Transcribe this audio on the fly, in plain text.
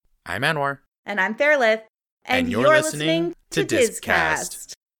I'm Anwar. And I'm Fairlith. And you're listening to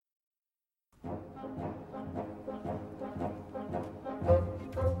Discast. I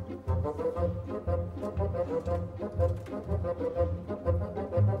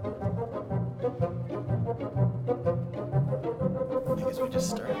guess we just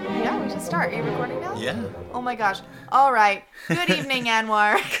start. Yeah, we should start. Are you recording now? Yeah. Oh my gosh. All right. Good evening,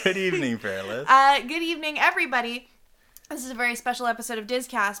 Anwar. Good evening, Fairlith. Good evening, everybody. This is a very special episode of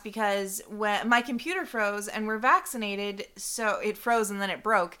Discast because when my computer froze and we're vaccinated, so it froze and then it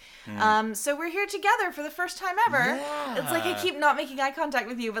broke. So we're here together for the first time ever. Yeah. It's like I keep not making eye contact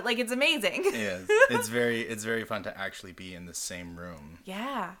with you, but like it's amazing. Yeah, it's very fun to actually be in the same room.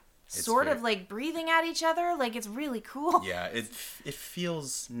 Yeah. It's sort very- of like breathing at each other. Like it's really cool. Yeah, it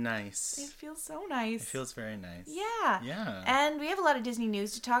feels nice. It feels so nice. It feels very nice. Yeah. Yeah. And we have a lot of Disney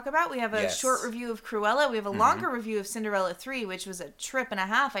news to talk about. We have a Yes. short review of Cruella. We have a longer review of Cinderella 3, which was a trip and a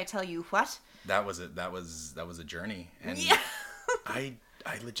half, I tell you what. That was a journey, and Yeah. I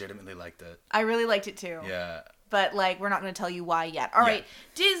legitimately liked it. I really liked it too. Yeah. But, like, we're not going to tell you why yet. All right,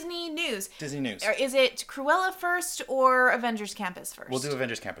 Disney news. Disney news. Is it Cruella first or Avengers Campus first? We'll do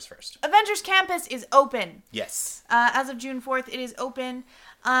Avengers Campus first. Avengers Campus is open. Yes. As of June 4th, it is open.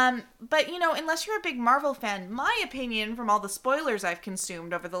 But, you know, unless you're a big Marvel fan, my opinion from all the spoilers I've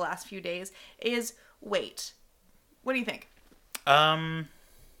consumed over the last few days is wait. What do you think? I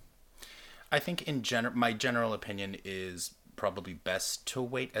think my general opinion is probably best to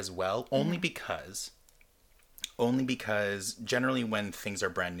wait as well, only because generally when things are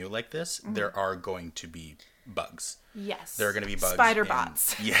brand new like this, there are going to be bugs. Yes. There are going to be bugs. Spider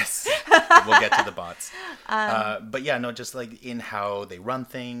bots. Yes. We'll get to the bots. But yeah, no, just like in how they run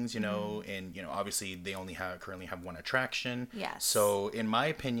things, you know, and, you know, obviously they only currently have one attraction. Yes. So in my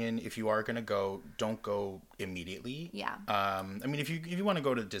opinion, if you are going to go, don't go immediately. Yeah. I mean, if you want to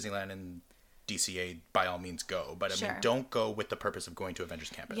go to Disneyland and DCA, by all means go, but I Sure. mean, don't go with the purpose of going to Avengers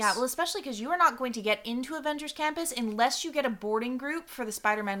Campus. Yeah, well, especially because you are not going to get into Avengers Campus unless you get a boarding group for the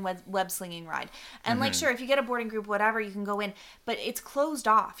Spider-Man web slinging ride. And, like, sure, if you get a boarding group, whatever, you can go in, but it's closed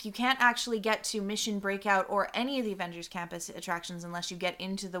off. You can't actually get to Mission Breakout or any of the Avengers Campus attractions unless you get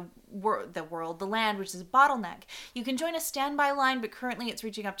into the land, which is a bottleneck. You can join a standby line, but currently it's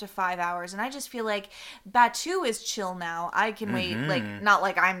reaching up to 5 hours, and I just feel like Batuu is chill now. I can wait, like, not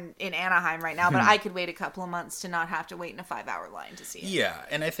like I'm in Anaheim right now, but I could wait a couple of months to not have to wait in a 5-hour line to see it. Yeah,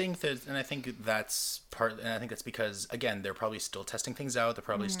 and I think that's because again, they're probably still testing things out. They're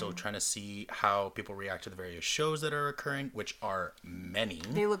probably still trying to see how people react to the various shows that are occurring, which are many.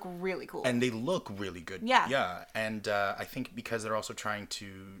 They look really cool. And they look really good. Yeah. Yeah. And I think because they're also trying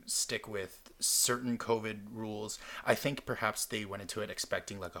to stick with certain COVID rules, I think perhaps they went into it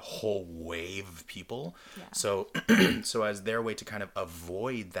expecting like a whole wave of people. Yeah. So as their way to kind of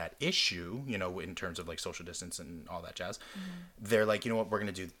avoid that issue, you know, in terms of like social distance and all that jazz, they're like, you know what, we're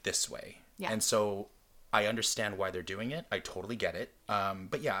going to do it this way. Yeah. And so I understand why they're doing it. I totally get it.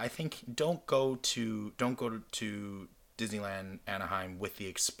 But yeah, I think don't go to Disneyland Anaheim with the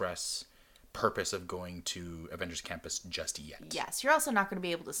express purpose of going to Avengers Campus just yet. Yes, you're also not going to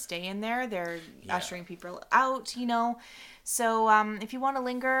be able to stay in there. They're ushering people out, you know. So if you want to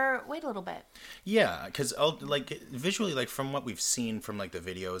linger, wait a little bit. Yeah, because like visually, like from what we've seen from like the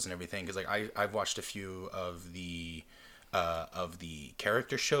videos and everything, because like I've watched a few of the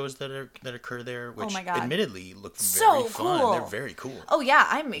character shows that occur there, which admittedly look very fun. Cool. They're very cool. Oh yeah,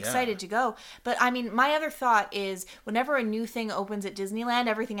 I'm excited to go. But I mean, my other thought is whenever a new thing opens at Disneyland,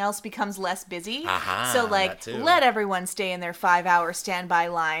 everything else becomes less busy. So like, let everyone stay in their 5-hour standby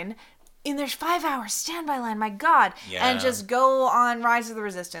line. In their 5-hour standby line, my God. Yeah. And just go on Rise of the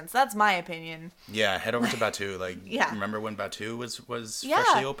Resistance. That's my opinion. Yeah, head over to Batuu. Like, Yeah. remember when Batuu was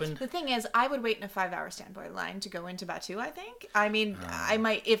freshly opened? The thing is, I would wait in a 5-hour standby line to go into Batuu, I think. I mean, I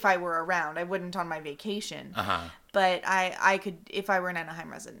might, if I were around. I wouldn't on my vacation. But I could, if I were an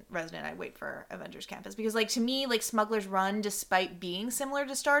Anaheim resident, I'd wait for Avengers Campus. Because, like, to me, like, Smuggler's Run, despite being similar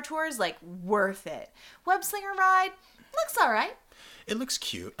to Star Tours, like, worth it. Web Slinger Ride, looks all right. It looks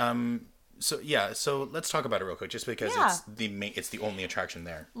cute. So let's talk about it real quick, just because it's the only attraction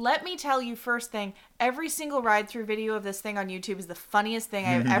there. Let me tell you first thing, every single ride through video of this thing on YouTube is the funniest thing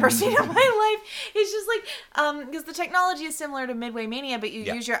I've ever seen in my life. It's just like, because the technology is similar to Midway Mania, but you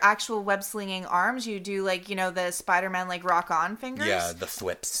use your actual web slinging arms. You do like, you know, the Spider-Man like rock on fingers. Yeah, the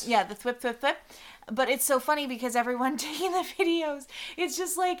thwips. Yeah, the thwip. But it's so funny because everyone taking the videos, it's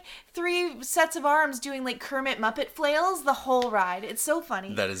just like 3 sets of arms doing like Kermit Muppet flails the whole ride. It's so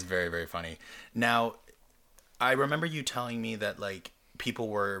funny. That is very, very funny. Now, I remember you telling me that like people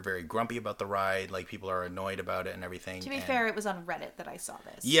were very grumpy about the ride. Like, people are annoyed about it and everything. To be fair, it was on Reddit that I saw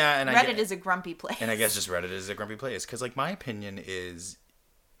this. Yeah, and Reddit is a grumpy place. And I guess just Reddit is a grumpy place. Because, like, my opinion is...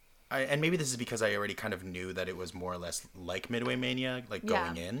 and maybe this is because I already kind of knew that it was more or less like Midway Mania, like,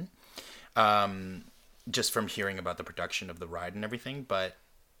 going in. Just from hearing about the production of the ride and everything. But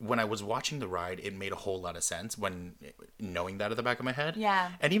when I was watching the ride, it made a whole lot of sense when knowing that at the back of my head. Yeah.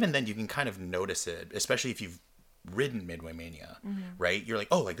 And even then, you can kind of notice it, especially if you've ridden Midway Mania, right? You're like,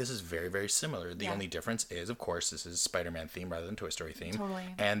 oh, like, this is very, very similar. The only difference is, of course, this is Spider-Man theme rather than Toy Story theme. Totally.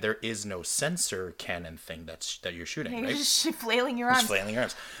 And there is no sensor cannon thing that you're shooting, right? You're just flailing your arms. Just flailing your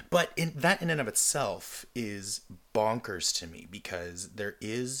arms. But in and of itself is bonkers to me because there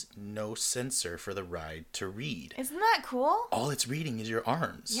is no sensor for the ride to read. Isn't that cool? All it's reading is your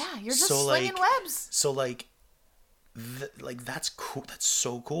arms. Yeah, you're just slinging webs. So, like, that's cool. That's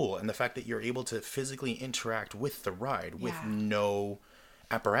so cool. And the fact that you're able to physically interact with the ride with no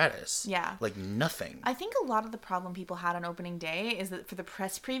apparatus. Yeah. Like, nothing. I think a lot of the problem people had on opening day is that for the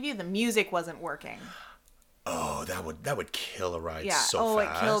press preview, the music wasn't working. Oh, that would kill a ride so fast. Oh, it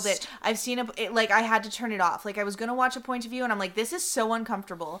killed it. I've seen it, like, I had to turn it off. Like, I was going to watch a point of view, and I'm like, this is so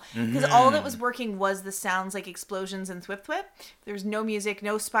uncomfortable. Because all that was working was the sounds, like explosions and thwip thwip. There was no music,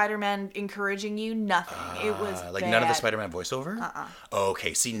 no Spider-Man encouraging you, nothing. It was like, bad. none of the Spider-Man voiceover?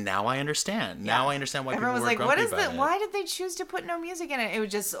 Okay, see, now I understand. Now I understand why everyone people was were like, grumpy what is about that? it. Why did they choose to put no music in it? It was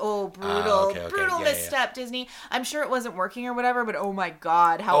just, brutal. Brutal misstep, Disney. I'm sure it wasn't working or whatever, but oh my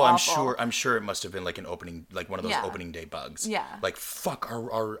God, how awful. I'm sure it must have been like an opening, like one of those opening day bugs. Yeah. Like, fuck,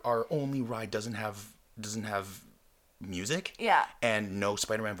 our only ride doesn't have music. Yeah. And no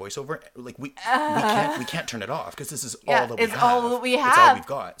Spider-Man voiceover. Like, we can't turn it off because this is all that we have. It's all that we have. It's all we've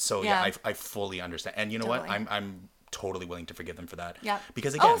got. So I fully understand. And you know what? I'm totally willing to forgive them for that. Yeah.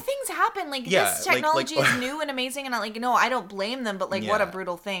 Because again, things happen. Like, this technology is new and amazing, and I don't blame them, but like, what a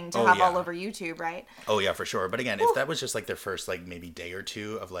brutal thing to have all over YouTube, right? Oh yeah, for sure. But again, if that was just like their first, like, maybe day or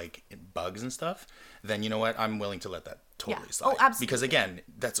two of like bugs and stuff, then you know what? I'm willing to let that totally slide. Oh, absolutely. Because again,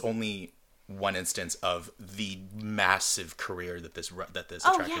 that's only one instance of the massive career that this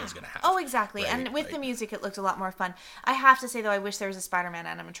attraction is going to have. Oh, exactly. Right? And with the music, it looked a lot more fun. I have to say, though, I wish there was a Spider-Man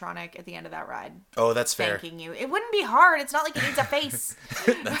animatronic at the end of that ride. Oh, that's fair. Thanking you. It wouldn't be hard. It's not like it needs a face.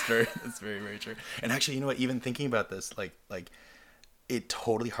 That's very, very true. And actually, you know what? Even thinking about this, like it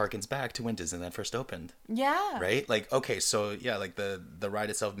totally harkens back to when Disneyland first opened. Yeah. Right? Like, okay, so yeah, like the ride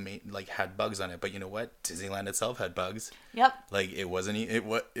itself had bugs on it, but you know what? Disneyland itself had bugs. Yep. Like, it wasn't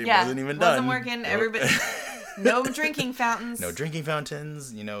even done. It wasn't working. Everybody no drinking fountains. No drinking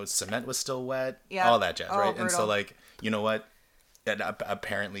fountains, cement was still wet. Yeah. All that jazz, right? Brutal. And so, like, you know what? And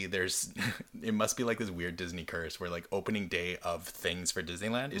apparently it must be like this weird Disney curse where, like, opening day of things for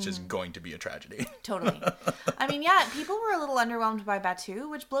Disneyland is just going to be a tragedy. Totally. I mean, yeah, people were a little underwhelmed by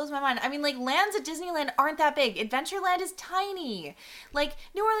Batuu, which blows my mind. I mean, like, lands at Disneyland aren't that big. Adventureland is tiny. Like,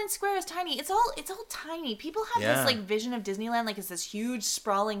 New Orleans Square is tiny. It's all tiny. People have this, like, vision of Disneyland like it's this huge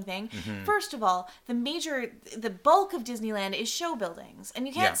sprawling thing. First of all, the bulk of Disneyland is show buildings, and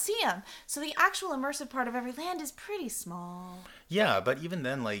you can't see them. So the actual immersive part of every land is pretty small. Yeah, but even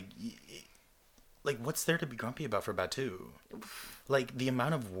then, like, what's there to be grumpy about for Batuu? Like, the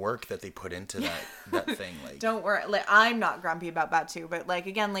amount of work that they put into that thing. Like, don't worry. Like, I'm not grumpy about Batuu, but, like,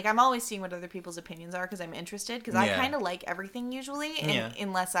 again, like, I'm always seeing what other people's opinions are because I'm interested. Because I kind of like everything usually,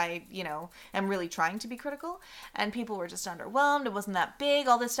 unless I, am really trying to be critical. And people were just underwhelmed. It wasn't that big.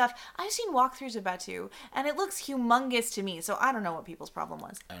 All this stuff. I've seen walkthroughs of Batuu, and it looks humongous to me. So I don't know what people's problem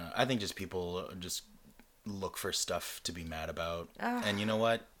was. I think just people just look for stuff to be mad about. And you know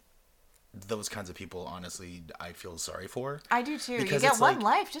what? Those kinds of people, honestly, I feel sorry for. I do too. Because you get one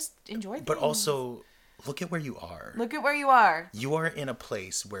life, just enjoy things. But also, look at where you are. Look at where you are. You are in a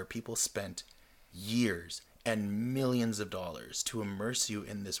place where people spent years and millions of dollars to immerse you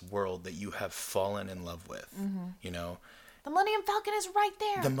in this world that you have fallen in love with. The Millennium Falcon is right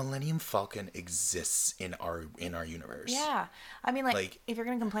there. The Millennium Falcon exists in our universe. Yeah. I mean, like if you're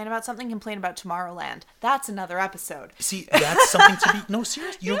going to complain about something, complain about Tomorrowland. That's another episode. See, that's something to be... No,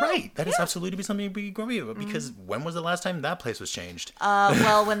 seriously, you're right. That is absolutely something to be grumpy about because when was the last time that place was changed?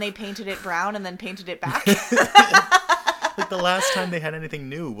 Well, when they painted it brown and then painted it back. Like, the last time they had anything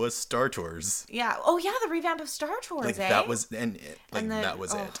new was Star Tours. Yeah. Oh, yeah, the revamp of Star Tours, like, that was... that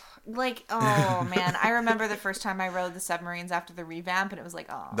was it. Like, oh man, I remember the first time I rode the submarines after the revamp, and it was like,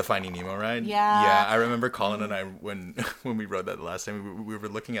 oh. The Finding Nemo ride? Yeah. Yeah, I remember Colin and I, when we rode that the last time, we were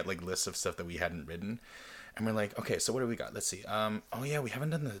looking at, like, lists of stuff that we hadn't ridden, and we're like, okay, so what do we got? Let's see. Oh yeah, we haven't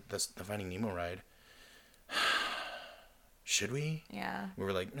done the Finding Nemo ride. Should we? Yeah. We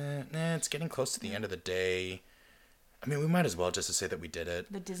were like, nah, it's getting close to the end of the day. I mean, we might as well just to say that we did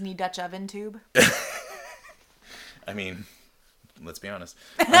it. The Disney Dutch oven tube. I mean, let's be honest.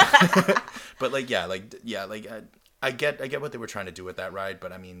 But like, I get what they were trying to do with that ride,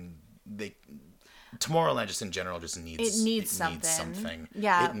 but I mean, Tomorrowland just in general just needs something.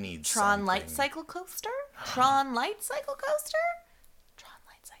 Yeah, it needs Tron something. Light Cycle Coaster. Tron Light Cycle Coaster. Tron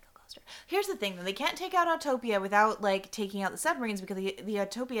Light Cycle Coaster. Here's the thing, though: they can't take out Autopia without like taking out the submarines because the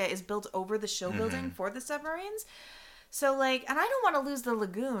Autopia is built over the show building for the submarines. So, like, and I don't want to lose the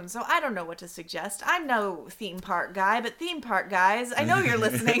lagoon, so I don't know what to suggest. I'm no theme park guy, but theme park guys, I know you're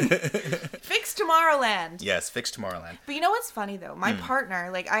listening. Fix Tomorrowland. Yes, fix Tomorrowland. But you know what's funny, though? My partner,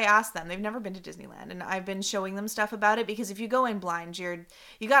 like, I asked them, they've never been to Disneyland, and I've been showing them stuff about it, because if you go in blind, you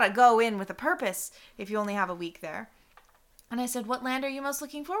gotta go in with a purpose if you only have a week there. And I said, what land are you most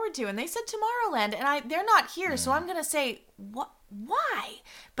looking forward to? And they said Tomorrowland, and they're not here, so I'm gonna say, what? Why?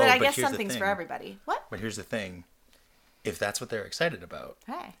 But I guess something's for everybody. What? But here's the thing. If that's what they're excited about,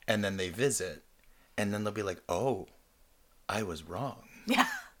 hey. And then they visit, and then they'll be like, "Oh, I was wrong." Yeah.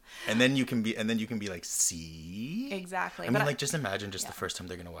 And then you can be like, "See?" Exactly. I mean, like, just imagine the first time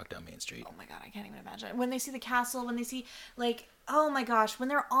they're gonna walk down Main Street. Oh my god, I can't even imagine. When they see the castle, when they see, like, oh my gosh, when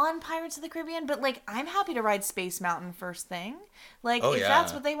they're on Pirates of the Caribbean, but, like, I'm happy to ride Space Mountain first thing. Like, if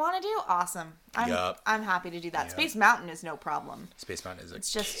that's what they want to do, awesome. I'm happy to do that. Yep. Space Mountain is no problem. Space Mountain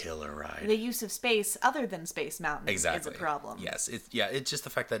is just killer ride. The use of space other than Space Mountain is a problem. Yes. It's just the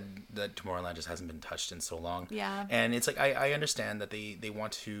fact that Tomorrowland just hasn't been touched in so long. Yeah. And it's like, I understand that they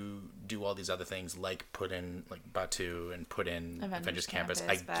want to do all these other things, like put in, like, Batuu and put in Avengers Campus.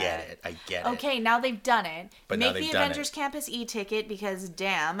 I get it. Okay, now they've done it. But make the Avengers Campus e-ticket, because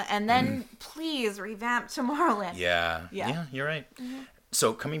damn, and then please revamp Tomorrowland. Yeah, you're right. Mm-hmm.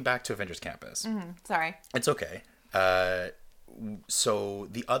 So coming back to Avengers Campus. Mm-hmm. Sorry. It's okay. So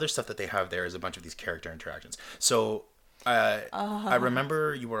the other stuff that they have there is a bunch of these character interactions. So I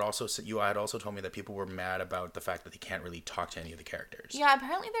remember you had also told me that people were mad about the fact that they can't really talk to any of the characters. Yeah,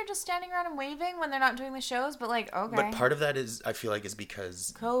 apparently they're just standing around and waving when they're not doing the shows, but like, okay. But part of that is, I feel like, is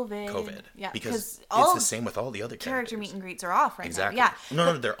because COVID. Yeah. Because it's the same with all the other character meet and greets are off right now. Yeah.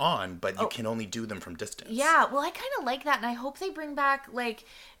 No, they're on, but you can only do them from distance. Yeah, well, I kind of like that, and I hope they bring back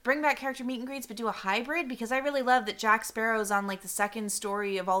character meet and greets, but do a hybrid, because I really love that Jack Sparrow's on, like, the second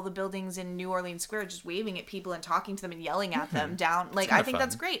story of all the buildings in New Orleans Square, just waving at people and talking to them and yelling at them down. Like, I think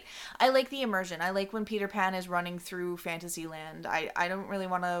that's great. I like the immersion. I like when Peter Pan is running through Fantasyland. I don't really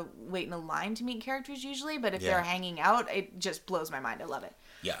want to wait in a line to meet characters usually, but if they're hanging out, it just blows my mind. I love it.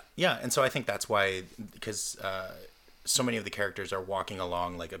 Yeah, and so I think that's why, because so many of the characters are walking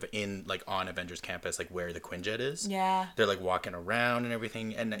along, like, on Avengers Campus, like where the Quinjet is. Yeah. They're like walking around and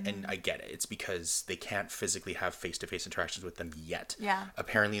everything, and I get it. It's because they can't physically have face-to-face interactions with them yet. Yeah.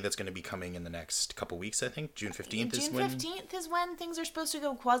 Apparently that's going to be coming in the next couple weeks, I think. June 15th is when... June 15th is when things are supposed to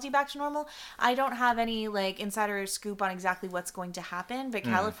go quasi back to normal. I don't have any, like, insider scoop on exactly what's going to happen, but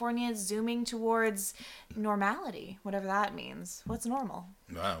California is zooming towards normality, whatever that means. What's normal?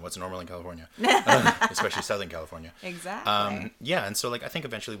 Wow, what's normal in California? Especially Southern California. Exactly. Yeah, and so, like, I think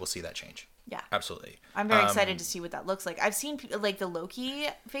eventually we'll see that change. Yeah. Absolutely. I'm very excited to see what that looks like. I've seen, like, the Loki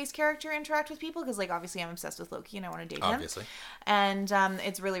face character interact with people, because, like, obviously I'm obsessed with Loki and I want to date him. Obviously. And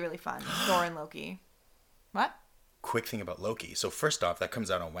it's really, really fun. Thor and Loki. What? Quick thing about Loki. So first off, that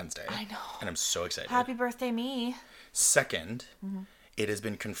comes out on Wednesday. I know. And I'm so excited. Happy birthday, me. Second, it has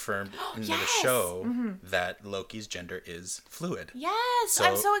been confirmed in the show that Loki's gender is fluid. Yes,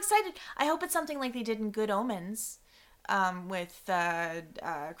 I'm so excited. I hope it's something like they did in Good Omens, with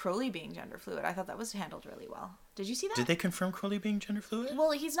Crowley being gender fluid. I thought that was handled really well. Did you see that? Did they confirm Crowley being gender fluid?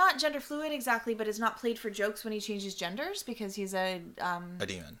 Well, he's not gender fluid exactly, but it's not played for jokes when he changes genders, because he's a demon.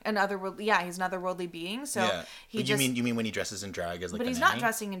 He's an otherworldly being. So you mean when he dresses in drag as, like, but he's not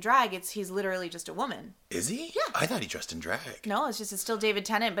dressing in drag. He's literally just a woman. Is he? Yeah. I thought he dressed in drag. No, it's still David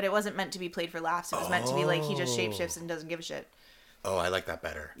Tennant, but it wasn't meant to be played for laughs. It was meant to be like he just shapeshifts and doesn't give a shit. Oh, I like that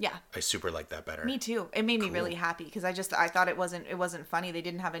better. Yeah. I super like that better. Me too. It made me really happy, because I thought it wasn't funny. They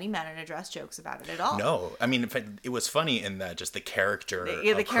didn't have any man in a dress jokes about it at all. No. I mean, in fact, it was funny in that just the character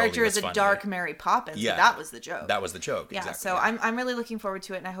the character is a dark Mary Poppins. Yeah. That was the joke. That was the joke. Yeah. Exactly. So I'm really looking forward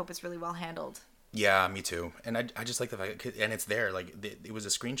to it, and I hope it's really well handled. Yeah, me too. And I just like the fact, and it's there, like, it was a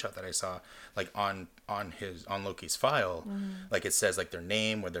screenshot that I saw, like, on Loki's file, like, it says, like, their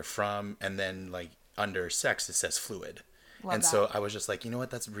name, where they're from, and then, like, under sex it says fluid. Love and that. so I was just like, you know what,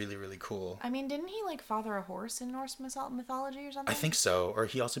 that's really, really cool. I mean, didn't he like father a horse in Norse mythology or something? I think so. Or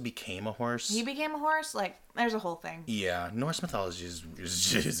he also became a horse. He became a horse. Like, there's a whole thing. Yeah, Norse mythology is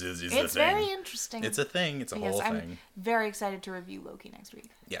a thing. It's very interesting. It's a thing. It's a whole I'm thing. very excited to review Loki next week.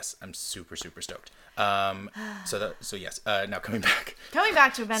 Yes, I'm super, super stoked. So yes. Now coming back. Coming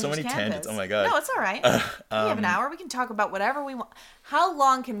back to Avengers So many Campus. tangents. Oh my god. No, it's all right. We have an hour. We can talk about whatever we want. How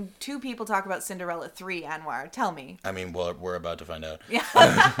long can two people talk about Cinderella 3, Anwar? Tell me. I mean, well, we're about to find out. Yeah.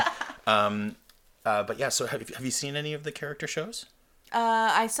 But yeah. So have you seen any of the character shows?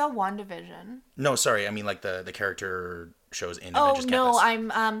 I saw WandaVision. No, sorry. I mean, like the character shows in Oh Avengers no,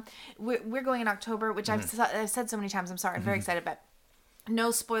 Campus. I'm we're going in October, which Mm-hmm. I've said so many times. I'm sorry. I'm very excited, but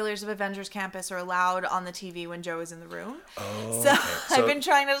no spoilers of Avengers Campus are allowed on the TV when Joe is in the room. Oh, So, okay. I've been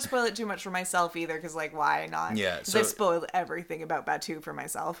trying not to spoil it too much for myself either, because like why not? Yeah, 'Cause so- I've spoiled everything about Batu for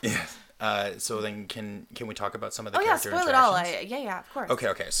myself. So then, can we talk about some of the Oh yeah, character spoil it all. interactions? Yeah, of course.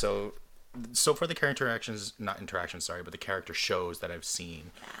 Okay. So for the character interactions, sorry, but the character shows that I've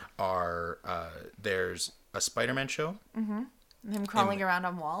seen are there's a Spider-Man show, Him crawling around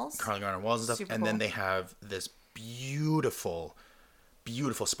on walls. crawling around on walls and stuff, Super and then cool. they have this beautiful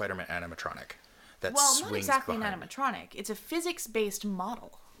Spider-Man animatronic that Well, not swings exactly behind. an animatronic. It's a physics-based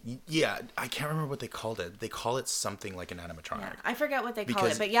model. Yeah, I can't remember what they called it. They call it something like an animatronic. Yeah, I forget what they call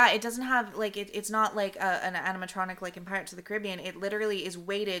Because- it, but yeah, it doesn't have like it's not like an animatronic like in Pirates of the Caribbean. It literally is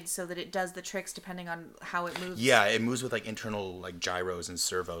weighted so that it does the tricks depending on how it moves. Yeah, it moves with like internal like gyros and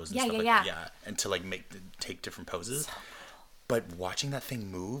servos and Yeah, stuff like yeah, that. Yeah, and to like take different poses. But watching that thing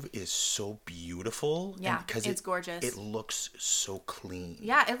move is so beautiful. Yeah, because it's gorgeous. It looks so clean.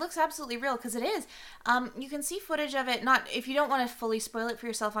 Yeah, it looks absolutely real because it is. You can see footage of it. Not if you don't want to fully spoil it for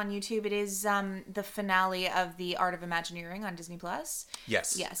yourself on YouTube. It is the finale of the Art of Imagineering on Disney Plus.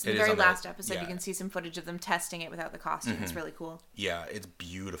 Yes. Yes, it the is very on the- last episode, yeah. Mm-hmm. you can see some footage of them testing it without the costume. It's really cool. Yeah, it's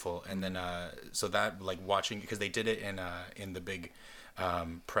beautiful. And then so that like watching because they did it in the big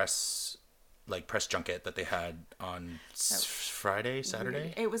press junket that they had on Friday,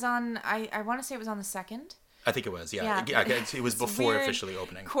 Saturday. It was on. I want to say it was on the 2nd. I think it was. Yeah, Yeah. it was before Weird officially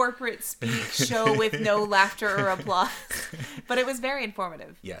opening. Corporate speak show with no laughter or applause, but it was very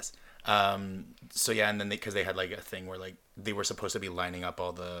informative. Yes. So yeah, and then because they had like a thing where like they were supposed to be lining up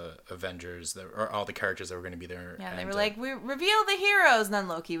all the Avengers or all the characters that were going to be there. Yeah, they and, were like, we reveal the heroes, and then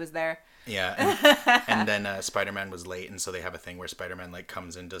Loki was there. yeah, and then Spider-Man was late, and so they have a thing where Spider-Man like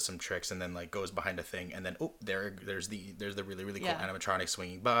comes into some tricks and then like goes behind a thing, and then there's the really really cool Yeah. animatronic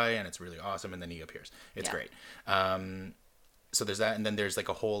swinging by, and it's really awesome, and then he appears. It's Yeah. great. So there's that, and then there's like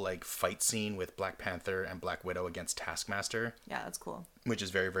a whole like fight scene with Black Panther and Black Widow against Taskmaster, Yeah, that's cool. which is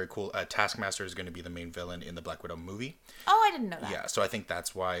very very cool. Taskmaster is going to be the main villain in the Black Widow movie. Oh, I didn't know that. Yeah, so I think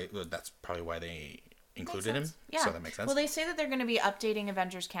that's probably why they included him. Makes sense. Yeah. So that makes sense. Well, they say that they're going to be updating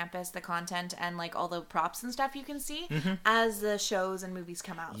Avengers Campus, the content, and like all the props and stuff you can see as the shows and movies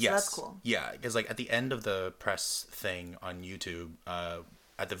come out. Yes. So that's cool. Yeah, because like at the end of the press thing on YouTube,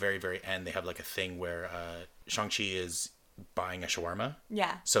 at the very very end, they have like a thing where Shang-Chi is buying a shawarma.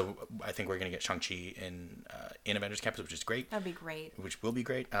 Yeah, So I think we're gonna get Shang-Chi in Avengers Campus, which is great. that'd be great. Which will be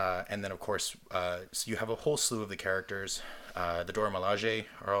great. And then of course, so you have a whole slew of the characters. The Dora Milaje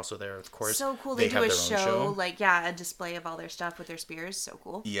are also there, of course. So cool. They do have a their own show, like a display of all their stuff with their spears. So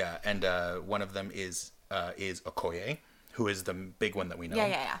cool. Yeah, and one of them is Okoye, who is the big one that we know.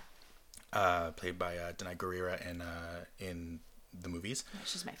 Yeah. Played by Danai Gurira in the movies.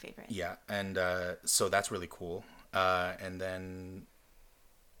 She's my favorite. Yeah, and so that's really cool. And then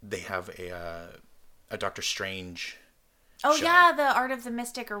they have a Doctor Strange. Oh show. yeah, the Art of the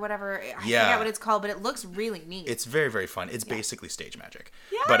Mystic or whatever. I Yeah. forget what it's called, but it looks really neat. It's very very fun. It's basically stage magic.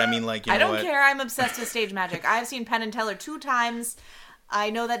 Yeah. But I mean, like, you know I don't what? care. I'm obsessed with stage magic. I've seen Penn and Teller 2 times. I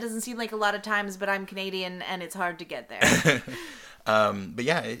know that doesn't seem like a lot of times, but I'm Canadian and it's hard to get there. But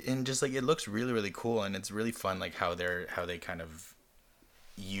yeah, and just like it looks really really cool, and it's really fun, like how they kind of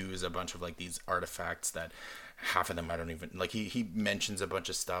use a bunch of like these artifacts that half of them I don't even like. He mentions a bunch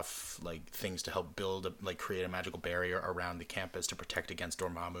of stuff like things to help create a magical barrier around the campus to protect against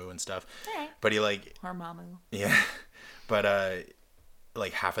Dormammu and stuff. Alright. But he like Dormammu. yeah, but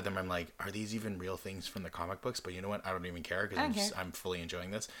like half of them I'm like, are these even real things from the comic books? But you know what? I don't even care I don't because care. I'm fully enjoying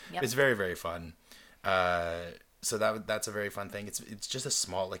this. Yep. It's very very fun. So that's a very fun thing. It's just a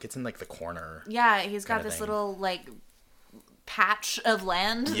small, like, it's in like the corner. Yeah, he's got Kinda this thing. little like patch of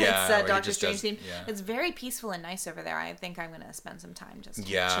land. Yeah, It's where he Doctor just Strange does- themed. yeah. It's very peaceful and nice over there. I think I'm gonna spend some time just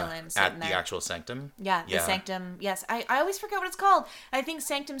Yeah, chilling, sitting at there. the actual sanctum. Yeah, the Sanctum. Yes, I always forget what it's called. I think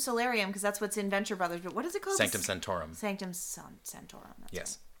Sanctum Solarium because that's what's in Venture Brothers. But what is it called? Sanctum Sanctorum. Sanctum Santorum. That's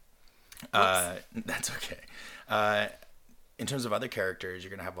Yes. Whoops. That's okay. in terms of other characters,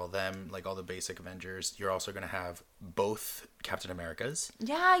 you're gonna have all them, like all the basic Avengers. You're also gonna have both Captain Americas,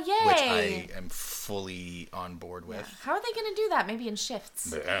 Yeah, yay! which I am fully on board with. How are they going to do that? Maybe in shifts.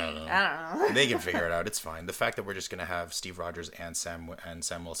 But I don't know. I don't know. They can figure it out. It's fine. The fact that we're just gonna have Steve Rogers and Sam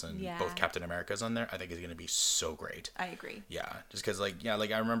Wilson, Yeah. both Captain Americas on there, I think is gonna be so great. I agree. Yeah, just because like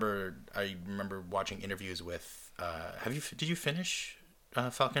I remember watching interviews with. Did you finish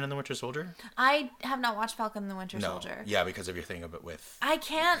Falcon and the Winter Soldier? I have not watched Falcon and the Winter Soldier. Yeah, because of your thing of it with. I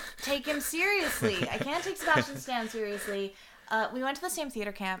can't take him seriously. I can't take Sebastian Stan seriously. We went to the same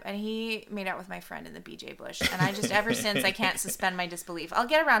theater camp, and he made out with my friend in the BJ Bush, and I just ever since I can't suspend my disbelief. I'll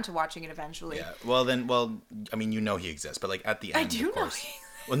get around to watching it eventually. Yeah. Well, I mean, you know he exists, but like at the end, I do of know. course.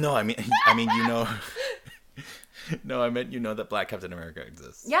 Well, no, I mean, you know. No, I meant you know that Black Captain America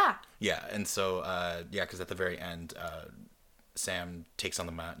exists. Yeah. Yeah, and so because at the very end, Sam takes on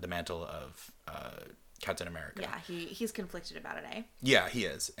the mantle of Captain America. Yeah, he's conflicted about it, eh? Yeah, he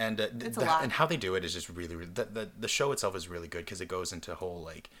is, and It's a lot. and how they do it is just really, really the show itself is really good because it goes into whole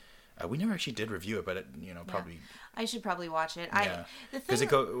like we never actually did review it, but it, probably I should probably watch it. yeah The because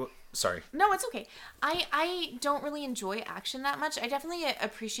thing. sorry. No, it's okay. I don't really enjoy action that much. I definitely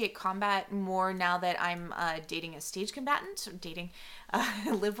appreciate combat more now that I'm dating a stage combatant,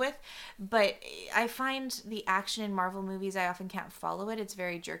 live with. But I find the action in Marvel movies, I often can't follow it. It's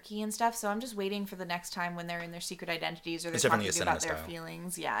very jerky and stuff. So I'm just waiting for the next time when they're in their secret identities or they're It's talking definitely a about cinema their style.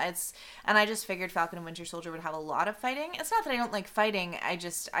 feelings. Yeah, and I just figured Falcon and Winter Soldier would have a lot of fighting. It's not that I don't like fighting. I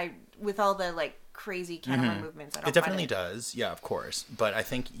with all the like crazy camera movements, I don't It definitely find does, yeah, of course. But I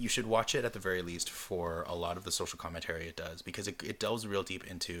think you should watch it at the very least for a lot of the social commentary it does, because it delves real deep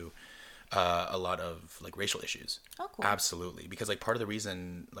into a lot of like racial issues. Oh, cool. Absolutely, because like part of the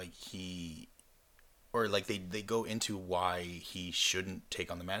reason like they go into why he shouldn't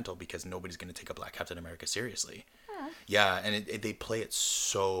take on the mantle because nobody's going to take a Black Captain America seriously. Yeah, and they play it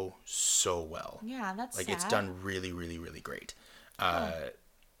so well. Yeah, that's like sad. it's done really, really, really great.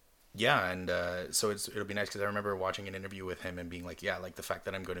 Yeah, and so it'll be nice because I remember watching an interview with him and being like, yeah, like the fact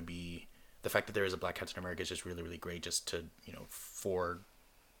that there is a Black Captain America is just really, really great, just to for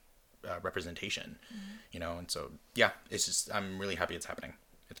representation, and so yeah, it's just I'm really happy it's happening.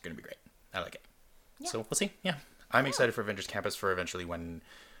 It's gonna be great. I like it. Yeah. So we'll see. Yeah, I'm excited for Avengers Campus for eventually when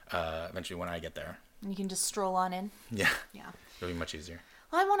I get there. You can just stroll on in. Yeah, Yeah. it'll be much easier.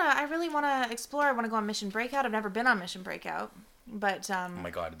 Well, I really want to explore. I want to go on Mission Breakout. I've never been on Mission Breakout, but Oh my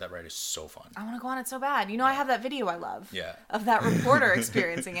god, that ride is so fun. I want to go on it so bad. I have that video I love. Yeah. Of that reporter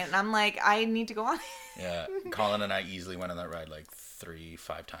experiencing it, and I'm like, I need to go on it. Yeah, Colin and I easily went on that ride like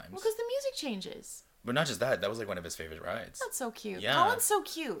 3-5 times. Well, because the music changes. But not just that. That was like one of his favorite rides. That's so cute. Yeah. Colin's so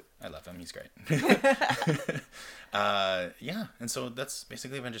cute. I love him. He's great. Yeah, and so that's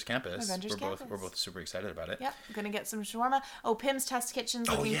basically Avengers Campus. Avengers we're Campus. both super excited about it. Yep, gonna get some shawarma. Oh, Pim's Test Kitchen's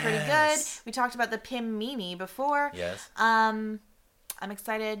Oh, looking pretty good. yes. We talked about the Pim Meanie before. Yes. I'm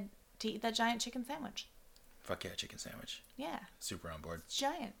excited to eat that giant chicken sandwich. Fuck yeah, chicken sandwich. Yeah, Super on board. it's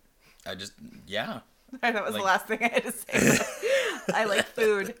giant. Yeah. That was Like- the last thing I had to say. I like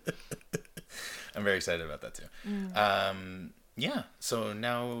food. I'm very excited about that too. Yeah, so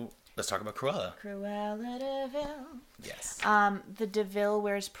now let's talk about Cruella. Cruella de Vil. Yes. The DeVille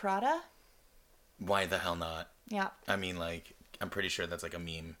wears Prada. Why the hell not? Yeah, I mean, like, I'm pretty sure that's like a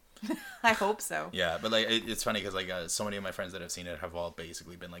meme. I hope so. Yeah, but like it's funny because like so many of my friends that have seen it have all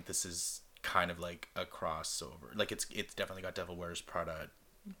basically been like, this is kind of like a crossover. Like it's definitely got Devil Wears Prada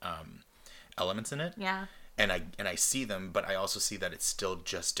elements in it. Yeah. And I see them, but I also see that it's still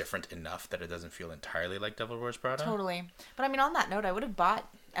just different enough that it doesn't feel entirely like Devil Wears Prada. Totally. But I mean, on that note, I would have bought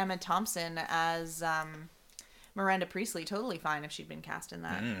Emma Thompson as Miranda Priestley totally fine if she'd been cast in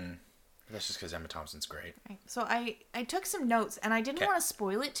that. That's just because Emma Thompson's great. Right. So I took some notes, and I didn't 'Kay. want to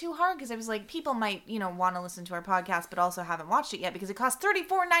spoil it too hard because I was like, people might want to listen to our podcast, but also haven't watched it yet because it costs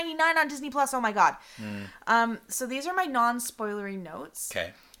 $34.99 on Disney Plus. Oh my god. So these are my non-spoilery notes.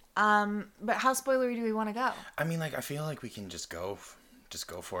 Okay. But how spoilery do we want to go? I mean, like, I feel like we can just go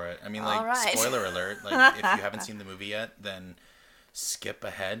for it. I mean, All like, right. spoiler alert. Like, if you haven't seen the movie yet, then skip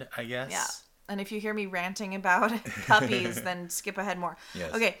ahead, I guess. Yeah. And if you hear me ranting about puppies, then skip ahead more.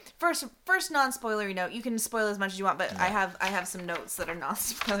 Yes. Okay. First non-spoilery note. You can spoil as much as you want, but I have some notes that are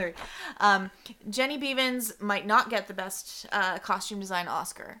non-spoilery. Jenny Bevins might not get the best costume design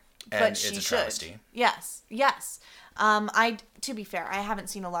Oscar, And but it's she a should. travesty. Yes. To be fair, I haven't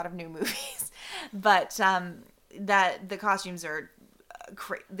seen a lot of new movies, but that the costumes are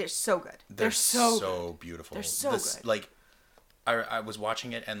they're so good. They're so good. beautiful. They're so good. Like, I was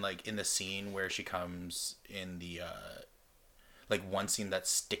watching it, and like in the scene where she comes in the like one scene that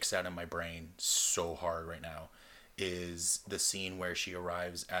sticks out in my brain so hard right now is the scene where she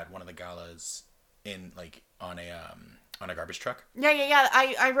arrives at one of the galas in like on a garbage truck. Yeah.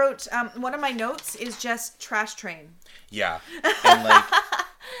 I wrote one of my notes is just trash train. Yeah,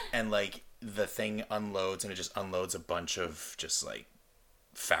 and like the thing unloads, and it just unloads a bunch of just like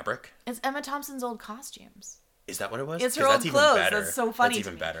fabric. It's Emma Thompson's old costumes. Is that what it was? It's her old clothes. That's so funny. That's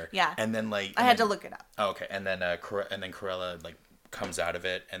even better. Yeah. And then like I had to look it up. Oh, okay. And then Cruella like comes out of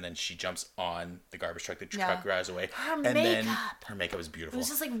it, and then she jumps on the garbage truck. The truck drives away. Her and makeup. then her makeup was beautiful. It was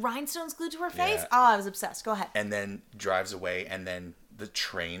just like rhinestones glued to her face. Yeah. Oh, I was obsessed. Go ahead. And then drives away, and then the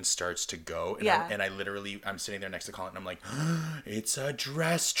train starts to go. And Yeah. I'm sitting there next to Colin, and I'm like, it's a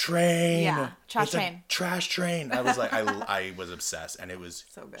dress train. Yeah. Trash train. I was like, I was obsessed, and it was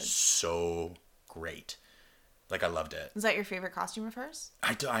so good. So great. Like, I loved it. Is that your favorite costume of hers?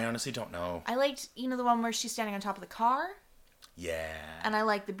 I honestly don't know. I liked, the one where she's standing on top of the car. Yeah. And I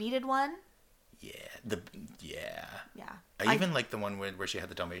like the beaded one. Yeah. Yeah. I even like the one where she had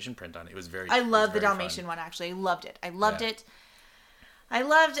the Dalmatian print on it. It was very. I love the very Dalmatian fun. one, actually. I loved it. I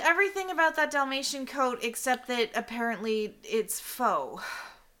loved everything about that Dalmatian coat, except that apparently it's faux.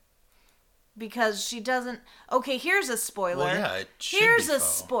 Because she doesn't... Okay, here's a spoiler. Well, yeah, it should Here's be a faux.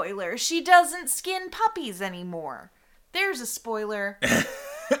 spoiler. She doesn't skin puppies anymore. There's a spoiler.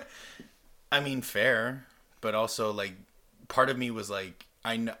 I mean, fair. But also, like, part of me was like,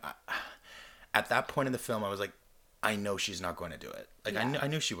 I know... At that point in the film, I was like, I know she's not going to do it. Like, Yeah. I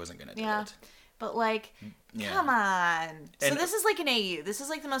knew she wasn't going to do it. But, like, come on. So And- this is like an AU. This is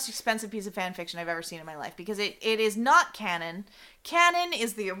like the most expensive piece of fan fiction I've ever seen in my life. Because it is not canon. Canon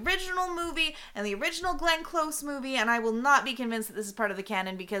is the original movie and the original Glenn Close movie. And I will not be convinced that this is part of the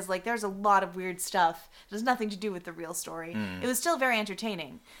canon. Because, like, there's a lot of weird stuff. It has nothing to do with the real story. It was still very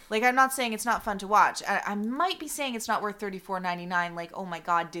entertaining. Like, I'm not saying it's not fun to watch. I might be saying it's not worth $34.99. Like, oh my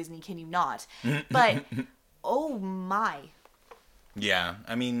God, Disney, can you not? But, oh my. Yeah.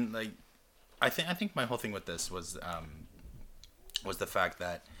 I mean, like... I think my whole thing with this was the fact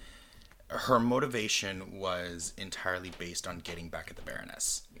that her motivation was entirely based on getting back at the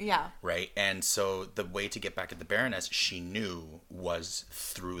Baroness. Yeah. Right? And so the way to get back at the Baroness, she knew, was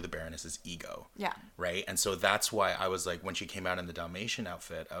through the Baroness's ego. Yeah. Right? And so that's why I was like, when she came out in the Dalmatian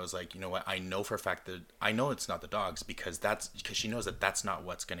outfit, I was like, you know what? I know for a fact that, I know it's not the dogs because she knows that that's not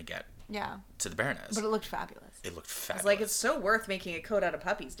what's going to get to the Baroness. But it looked fabulous. It looked fabulous. It's like, it's so worth making a coat out of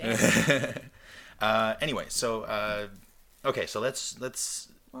puppies, Dan. Anyway, so okay, so let's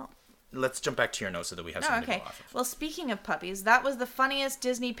jump back to your notes so that we have something to go off of. Well, speaking of puppies, that was the funniest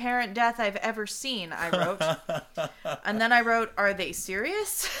Disney parent death I've ever seen, I wrote. And then I wrote, are they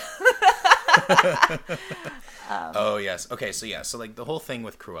serious? Oh yes. Okay, so like the whole thing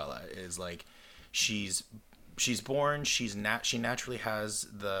with Cruella is like she's born, she naturally has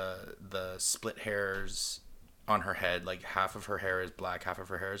the split hairs on her head, like half of her hair is black, half of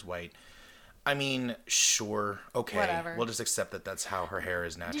her hair is white. I mean, sure, okay. Whatever. We'll just accept that that's how her hair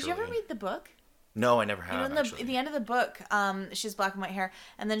is naturally. Did you ever read the book? No, I never have. In the end of the book, she has black and white hair,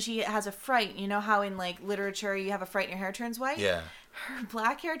 and then she has a fright. You know how in like literature you have a fright and your hair turns white? Yeah. Her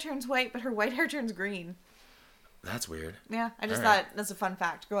black hair turns white, but her white hair turns green. That's weird. Yeah, I just All right. thought that's a fun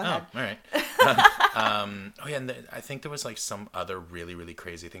fact. Go ahead. Oh, all right. Oh yeah, and I think there was like some other really, really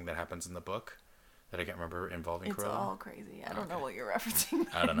crazy thing that happens in the book that I can't remember involving It's Cruella. all crazy. I don't know what you're referencing.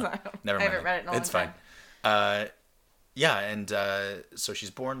 I don't know. Never mind. I haven't read it in a long It's fine. time. Yeah, and so she's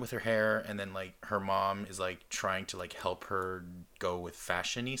born with her hair, and then like her mom is like trying to like help her go with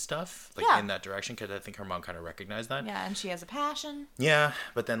fashion-y stuff, like in that direction, because I think her mom kind of recognized that. Yeah, and she has a passion. Yeah,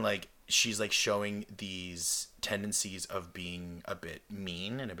 but then like she's like showing these tendencies of being a bit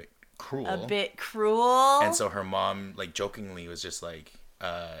mean and a bit cruel. A bit cruel. And so her mom like jokingly was just like,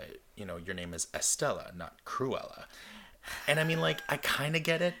 your name is Estella, not Cruella. And I mean, like, I kind of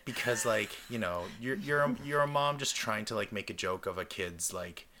get it because, like, you're a mom just trying to like make a joke of a kid's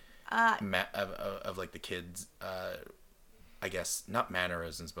like, of like the kids, I guess not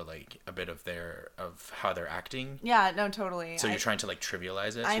mannerisms, but like a bit of how they're acting. Yeah, no, totally. So you're trying to like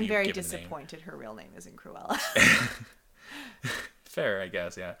trivialize it. I'm so very disappointed her real name isn't Cruella. Fair, I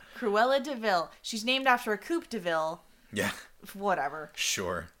guess. Yeah. Cruella de Vil. She's named after a Coupe de Vil. Yeah. Whatever.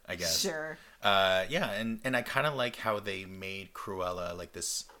 Sure, I guess. Sure. Yeah, and I kind of like how they made Cruella like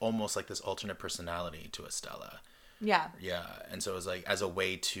this, almost like this alternate personality to Estella. Yeah. Yeah, and so it was like as a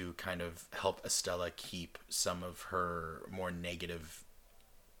way to kind of help Estella keep some of her more negative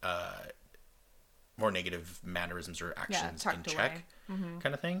mannerisms or actions in check,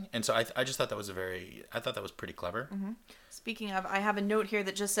 kind of thing. And so I just thought that was I thought that was pretty clever. Mm-hmm. Speaking of, I have a note here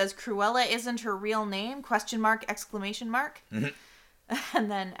that just says Cruella isn't her real name? ? ! Mm-hmm.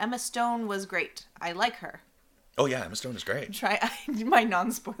 And then Emma Stone was great. I like her. Oh yeah, Emma Stone is great. My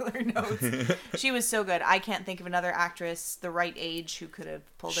non-spoiler notes. She was so good. I can't think of another actress the right age who could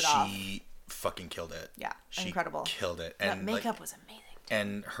have pulled it off. She fucking killed it. Yeah, she incredible. Killed it. That And makeup was amazing.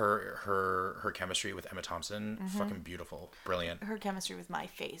 And her chemistry with Emma Thompson, fucking beautiful, brilliant. Her chemistry with my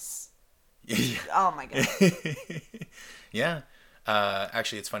face. Yeah. Oh my god. Yeah.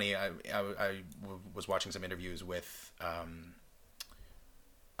 Actually, it's funny. I was watching some interviews with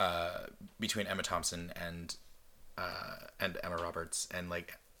between Emma Thompson and Emma Roberts, and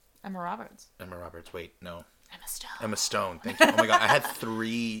like Emma Roberts. Wait, no. Emma Stone. Emma Stone. Thank you. Oh my god, I had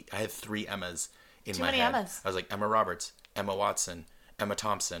three Emmas in Too my many head. Emmas. I was like Emma Roberts, Emma Watson, Emma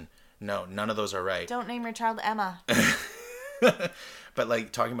Thompson. No, none of those are right. Don't name your child Emma. But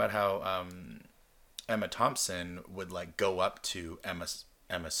like talking about how Emma Thompson would like go up to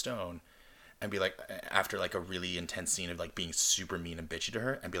Emma Stone and be like, after like a really intense scene of like being super mean and bitchy to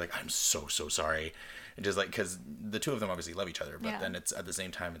her, and be like, I'm so sorry, and just like, because the two of them obviously love each other, but then it's at the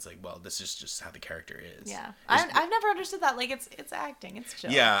same time it's like, well, this is just how the character is. Yeah, I've never understood that. Like it's acting, it's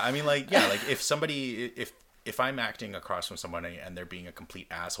chill. Yeah, I mean, like, yeah, like if somebody, if I'm acting across from somebody and they're being a complete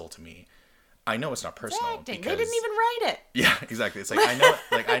asshole to me, I know it's not personal. It's acting. They didn't even write it. Yeah, exactly. It's like, I know,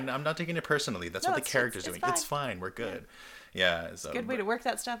 like, I'm not taking it personally. That's what the character's doing. Fine. It's fine. We're good. Yeah. So, Good way to work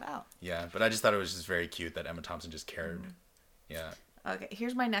that stuff out. Yeah, but I just thought it was just very cute that Emma Thompson just cared. Yeah. Okay,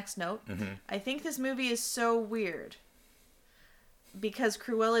 here's my next note. I think this movie is so weird because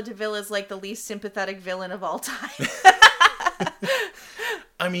Cruella de Vil is like the least sympathetic villain of all time.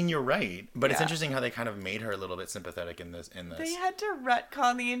 I mean, you're right, but it's interesting how they kind of made her a little bit sympathetic in this. They had to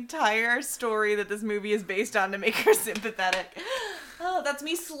retcon the entire story that this movie is based on to make her sympathetic. Oh, that's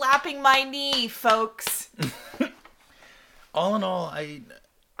me slapping my knee, folks. All in all, I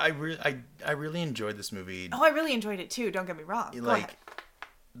really enjoyed this movie. Oh, I really enjoyed it too. Don't get me wrong. Go ahead.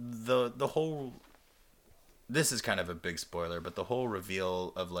 The whole. This is kind of a big spoiler, but the whole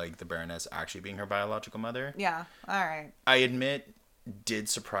reveal of like the Baroness actually being her biological mother. Yeah. All right. I admit, did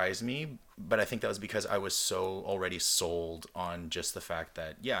surprise me, but I think that was because I was so already sold on just the fact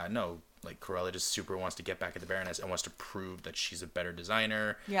that, yeah, no, like Cruella just super wants to get back at the Baroness and wants to prove that she's a better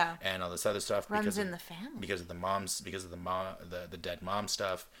designer. Yeah. And all this other stuff. Runs in the family. Because of the dead mom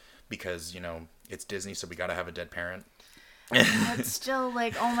stuff, because, you know, it's Disney, so we gotta have a dead parent. But still,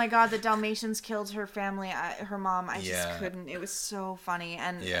 like, oh my god, the Dalmatians killed her family, her mom. I just couldn't. It was so funny.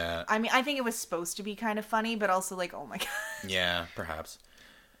 And I mean, I think it was supposed to be kind of funny, but also like, oh my god. Yeah, perhaps.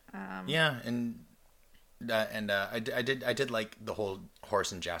 Yeah, and I did like the whole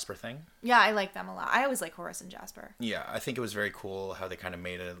Horace and Jasper thing. Yeah, I like them a lot. I always like Horace and Jasper. Yeah, I think it was very cool how they kind of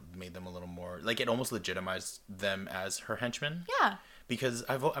made them a little more, like, it almost legitimized them as her henchmen. Yeah. Because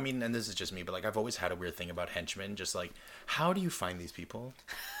I mean, and this is just me, but like I've always had a weird thing about henchmen. Just like, how do you find these people?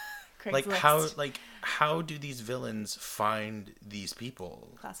 Craigslist. How do these villains find these people?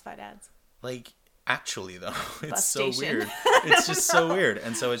 Classified ads. Like, actually though, it's Bus so station. weird. It's just so weird,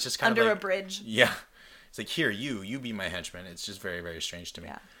 and so it's just kind Under of like, a bridge. Yeah, it's like, here, you be my henchman. It's just very, very strange to me.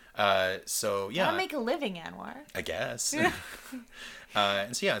 Yeah. So yeah. Gotta make a living, Anwar. I guess.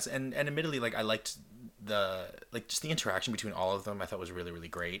 And so yeah, and admittedly, like, I liked just the interaction between all of them. I thought was really, really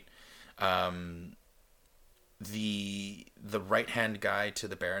great. The right hand guy to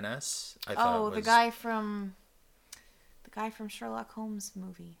the Baroness, I thought was... the guy from Sherlock Holmes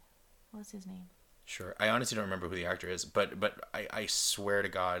movie. What's his name? Sure, I honestly don't remember who the actor is, but I swear to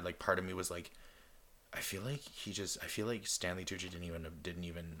God, like, part of me was like, I feel like Stanley Tucci didn't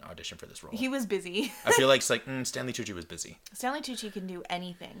even audition for this role. He was busy. I feel like it's like Stanley Tucci was busy. Stanley Tucci can do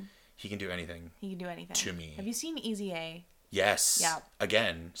anything. He can do anything. He can do anything. To me. Have you seen Easy A? Yes. Yeah.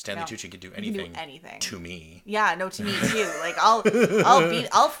 Again, Stanley Tucci could do anything. He can do anything. To me. Yeah, no, to me too. Like,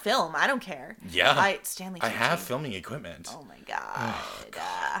 I'll film. I don't care. Yeah. Stanley Tucci. I have filming equipment. Oh my god.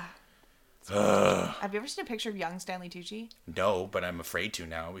 Have you ever seen a picture of young Stanley Tucci? No, but I'm afraid to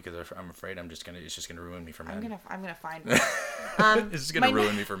now, because I'm afraid it's just gonna ruin me for men. I'm gonna find one. It's just gonna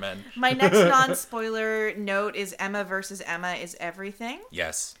ruin me for men. My next non-spoiler note is Emma versus Emma is everything.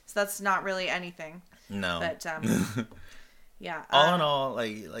 Yes. So that's not really anything. No. But yeah. All in all,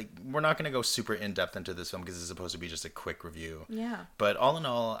 like we're not gonna go super in depth into this film because it's supposed to be just a quick review. Yeah. But all in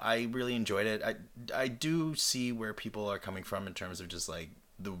all, I really enjoyed it. I do see where people are coming from in terms of just like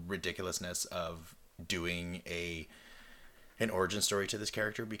the ridiculousness of doing an origin story to this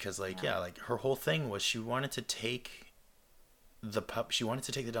character, because like like her whole thing was she wanted to take the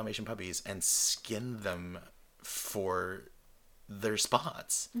Dalmatian puppies and skin them for their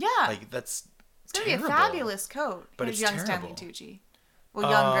spots. Yeah. Like, that's it's gonna be a fabulous coat. But Here's it's young terrible. Stanley Tucci. Well,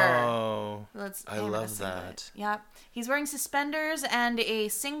 younger. Oh, I him in a love singlet. that. Yeah. He's wearing suspenders and a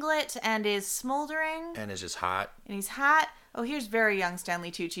singlet and is smoldering. And it's just hot. And he's hot. Oh, here's very young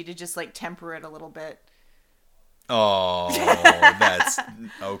Stanley Tucci to just like temper it a little bit. Oh, that's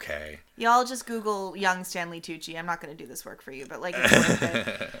okay. Y'all just Google young Stanley Tucci. I'm not going to do this work for you, but like it's worth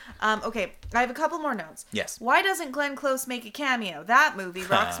it. Okay, I have a couple more notes. Yes. Why doesn't Glenn Close make a cameo? That movie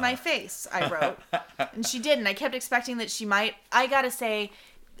rocks my face, I wrote. And she didn't. I kept expecting that she might. I got to say,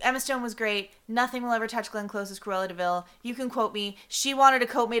 Emma Stone was great. Nothing will ever touch Glenn Close's Cruella de Vil. You can quote me. She wanted a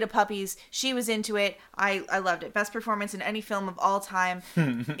coat made of puppies. She was into it. I loved it. Best performance in any film of all time,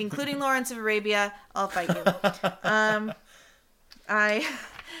 including Lawrence of Arabia. I'll fight you.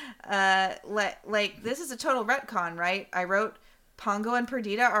 This is a total retcon, right? I wrote Pongo and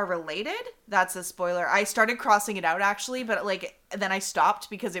Perdita are related. That's a spoiler. I started crossing it out actually, but like then I stopped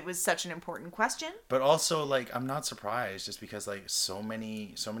because it was such an important question. But also, like, I'm not surprised just because like so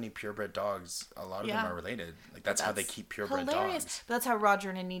many purebred dogs, a lot of them are related. Like that's how they keep purebred dogs. But that's how Roger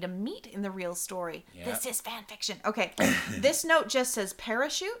and Anita meet in the real story. Yeah. This is fan fiction. Okay, this note just says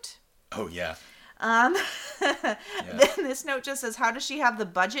parachute. Oh yeah. Then this note just says, how does she have the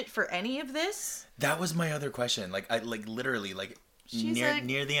budget for any of this? That was my other question. Like I literally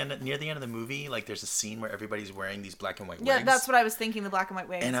near the end of the movie, like there's a scene where everybody's wearing these black and white wigs. Yeah, that's what I was thinking, the black and white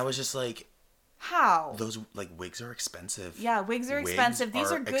wigs. And I was just like, how? Those like wigs are expensive. Yeah, wigs are expensive.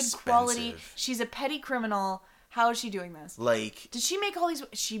 These are good quality. She's a petty criminal. How is she doing this? Like, did she make all these?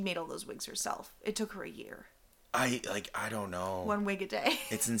 She made all those wigs herself. It took her a year. I don't know. One wig a day.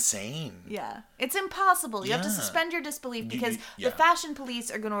 It's insane. Yeah. It's impossible. You have to suspend your disbelief because the fashion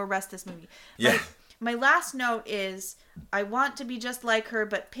police are going to arrest this movie. Yeah. My last note is, I want to be just like her,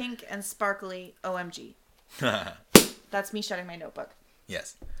 but pink and sparkly. OMG. That's me shutting my notebook.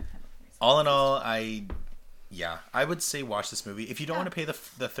 Yes. All in all, I would say watch this movie. If you don't want to pay the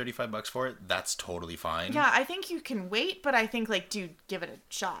 $35 for it, that's totally fine. Yeah, I think you can wait, but I think, like, dude, give it a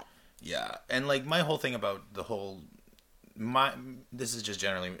shot. Yeah, and like my whole thing about the whole, this is just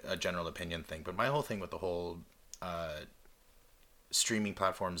generally a general opinion thing, but my whole thing with the whole streaming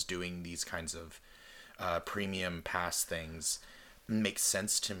platforms doing these kinds of premium pass things makes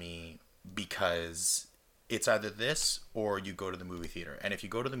sense to me because it's either this or you go to the movie theater, and if you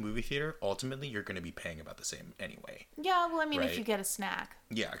go to the movie theater, ultimately you're going to be paying about the same anyway. Yeah, well, I mean, if you get a snack.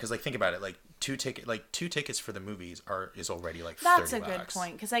 Yeah, because like think about it, like two tickets for the movies is already like $30. That's a good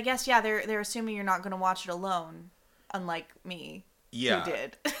point, because I guess they're assuming you're not going to watch it alone, unlike me. Yeah, who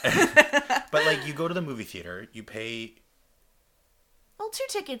did. But like you go to the movie theater, you pay. Well, two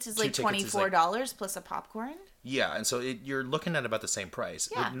tickets is like $24 plus a popcorn. Yeah, and so you're looking at about the same price.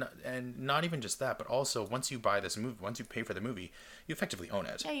 Yeah. And not even just that, but also once you buy this movie, once you pay for the movie, you effectively own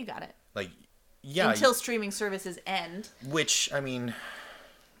it. Yeah, you got it. Like, yeah. Until streaming services end. Which, I mean,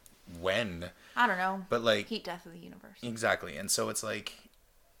 when? I don't know. But like... Heat death of the universe. Exactly. And so it's like...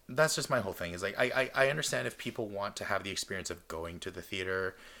 That's just my whole thing. Is like, I understand if people want to have the experience of going to the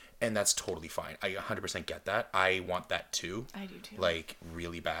theater... And that's totally fine. I 100% get that. I want that too. I do too. Like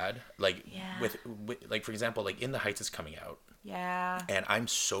really bad. Like with like for example, like In the Heights is coming out. Yeah. And I'm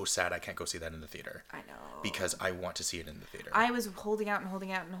so sad I can't go see that in the theater. I know. Because I want to see it in the theater. I was holding out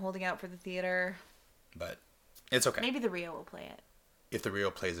for the theater. But it's okay. Maybe the Rio will play it. If the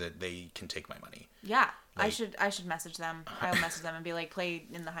Rio plays it, they can take my money. Yeah. Like, I should message them. I'll message them and be like, play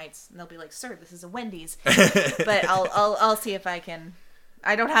In the Heights, and they'll be like, sir, this is a Wendy's. But I'll see if I can.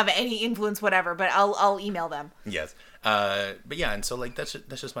 I don't have any influence, whatever, but I'll email them. Yes, but yeah, and so like that's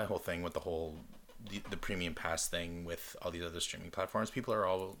just my whole thing with the whole the premium pass thing with all these other streaming platforms. People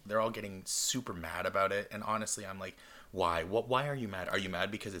they're all getting super mad about it, and honestly, I'm like, why? Why are you mad? Are you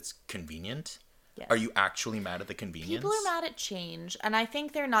mad because it's convenient? Yes. Are you actually mad at the convenience? People are mad at change, and I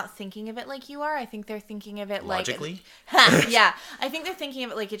think they're not thinking of it like you are. I think they're thinking of it logically. Yeah, I think they're thinking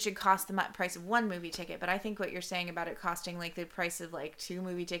of it like it should cost the price of one movie ticket. But I think what you're saying about it costing like the price of like two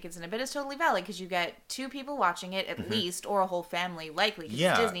movie tickets and a bit is totally valid because you get two people watching it at least, or a whole family likely.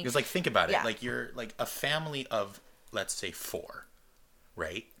 Yeah, it's Disney. Because like think about it, like you're like a family of let's say 4,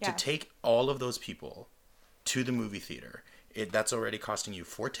 right? Yeah. To take all of those people to the movie theater, that's already costing you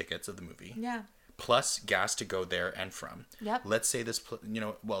 4 tickets of the movie. Yeah. Plus gas to go there and from. Yep. Let's say this,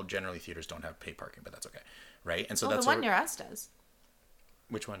 well, generally theaters don't have paid parking, but that's okay, right? And so that's the one near us does.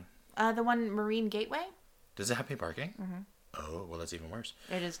 Which one? The one Marine Gateway. Does it have paid parking? Mm-hmm. Oh, well, that's even worse.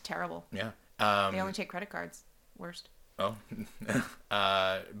 It is terrible. Yeah. They only take credit cards. Worst. Oh.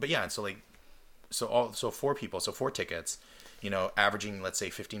 But yeah, so like, so 4 people, so 4 tickets. averaging, let's say,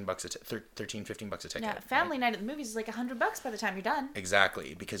 $15 $13-15 a ticket. Yeah, family night at the movies is like $100 by the time you're done.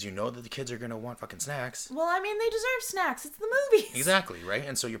 Exactly, because you know that the kids are gonna want fucking snacks. Well, I mean, they deserve snacks. It's the movies. Exactly, right?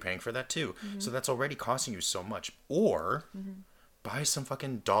 And so you're paying for that too. So that's already costing you so much. Or buy some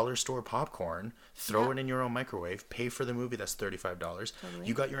fucking dollar store popcorn, throw it in your own microwave, pay for the movie that's $35. Totally.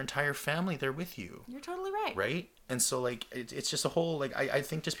 You got your entire family there with you. You're totally right. Right? And so, like, it's just a whole, like, I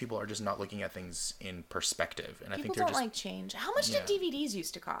think just people are just not looking at things in perspective. And I think People they're don't just... like change. How much did DVDs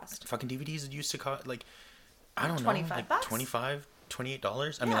used to cost? Fucking DVDs used to cost, like, I don't know. $25? Like $25,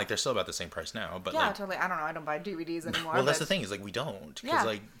 $28? I mean, like, they're still about the same price now. But Yeah, like, totally. I don't know. I don't buy DVDs anymore. well, that's the thing, is, like, we don't. Because, Yeah.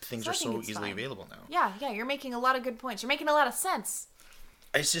 like, things So are I think so it's easily fine. available now. Yeah, you're making a lot of good points. You're making a lot of sense.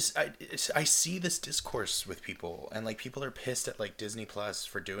 It's just I see this discourse with people, and like people are pissed at like Disney Plus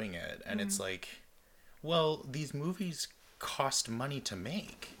for doing it, and it's like, well, these movies cost money to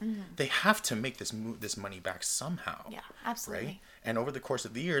make. They have to make this money back somehow. Yeah, absolutely. Right? And over the course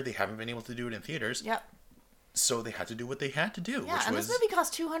of the year, they haven't been able to do it in theaters. Yep. So they had to do what they had to do, Yeah, which and was this movie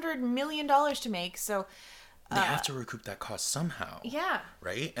cost $200 million to make, so they have to recoup that cost somehow. yeah.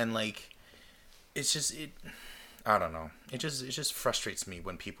 Right? And like, it's just I don't know. It just frustrates me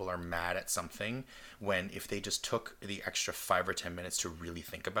when people are mad at something when if they just took the extra 5 or 10 minutes to really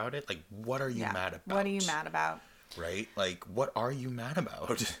think about it, like, what are you mad about? What are you mad about? Right? Like, what are you mad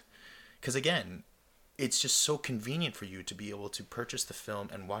about? Because again, it's just so convenient for you to be able to purchase the film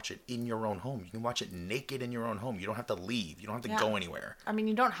and watch it in your own home. You can watch it naked in your own home. You don't have to leave. You don't have to go anywhere. I mean,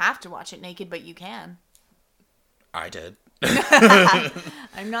 you don't have to watch it naked, but you can. I did.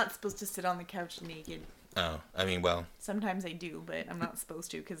 I'm not supposed to sit on the couch naked. Oh, I mean, well. Sometimes I do, but I'm not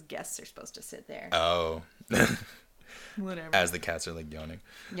supposed to because guests are supposed to sit there. Oh. Whatever. As the cats are like yawning.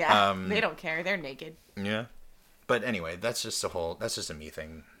 Yeah, they don't care. They're naked. Yeah. But anyway, that's just a me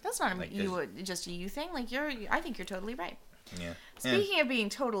thing. That's not Like, just a you thing. Like I think you're totally right. Yeah. Speaking of being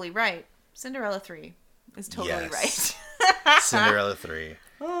totally right, Cinderella 3 is totally Yes. right. Cinderella 3.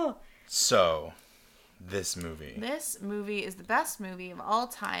 Oh. So, this movie. This movie is the best movie of all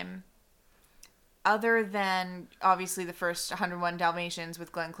time, other than obviously the first 101 Dalmatians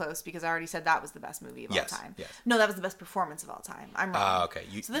with Glenn Close, because I already said that was the best movie of all time. Yes. No, that was the best performance of all time. I'm wrong. Okay.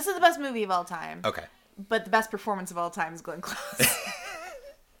 So this is the best movie of all time. Okay. But the best performance of all time is Glenn Close.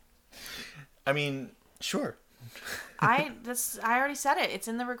 I mean, sure. I already said it. It's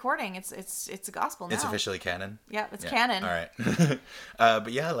in the recording. It's a gospel now. It's officially canon. Yeah, it's canon. All right.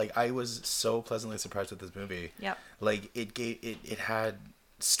 But yeah, like, I was so pleasantly surprised with this movie. Yep. Like, it had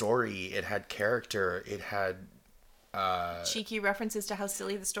story, it had character, it had Cheeky references to how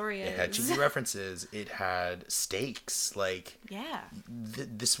silly the story is. it had cheesy references, it had stakes. Like, Yeah.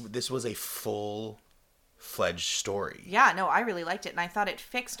 this was a full-fledged story. Yeah, no, I really liked it, and I thought it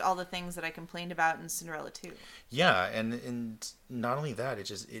fixed all the things that I complained about in Cinderella 2. Yeah, and not only that,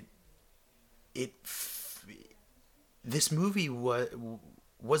 this movie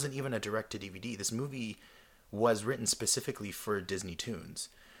wasn't even a direct-to-DVD. This movie was written specifically for Disney Toons.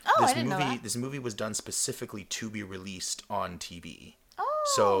 Oh, I didn't know that. This movie was done specifically to be released on TV. Oh.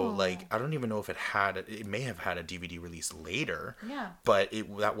 So, like, I don't even know if it may have had a DVD release later. Yeah. But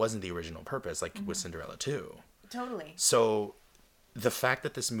that wasn't the original purpose, like with Cinderella 2. Totally. So, the fact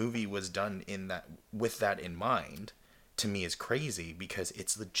that this movie was done with that in mind, to me, is crazy, because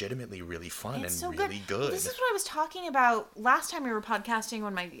it's legitimately really fun and so really good. This is what I was talking about last time we were podcasting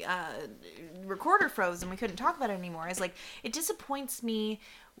when my recorder froze and we couldn't talk about it anymore. Is like, it disappoints me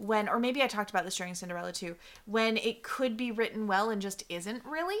when, or maybe I talked about this during Cinderella 2, when it could be written well and just isn't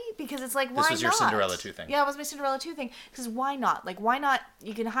really, because it's like, why not? This was your Cinderella 2 thing. Yeah, it was my Cinderella 2 thing, because why not? Like, why not?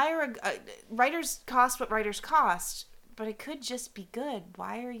 You can hire writers cost what writers cost, but it could just be good.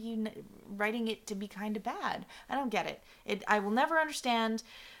 Why are you writing it to be kind of bad? I don't get it. I will never understand.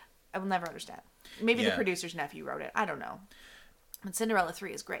 Maybe the producer's nephew wrote it. I don't know. But Cinderella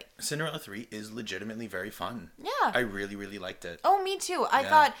 3 is great. Cinderella 3 is legitimately very fun. Yeah. I really, really liked it. Oh, me too. I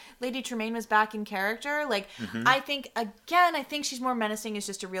thought Lady Tremaine was back in character. Like, I think she's more menacing as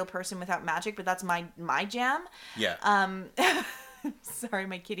just a real person without magic, but that's my jam. Yeah. Sorry,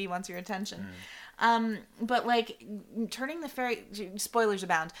 my kitty wants your attention. But like, spoilers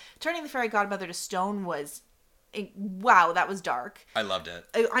abound, turning the fairy godmother to stone was, wow, that was dark. I loved it.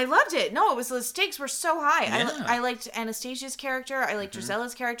 I loved it. No, the stakes were so high. Yeah. I liked Anastasia's character. I liked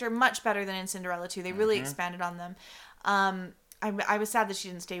Drusilla's character much better than in Cinderella 2. They really expanded on them. I was sad that she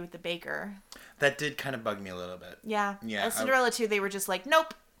didn't stay with the baker. That did kind of bug me a little bit. Yeah. Yeah. Cinderella 2, they were just like,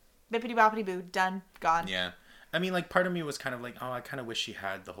 nope, bippity boppity boo, done, gone. Yeah. I mean, like, part of me was kind of like, oh, I kind of wish she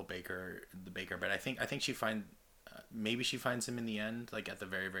had the baker, but I think Maybe she finds him in the end, like at the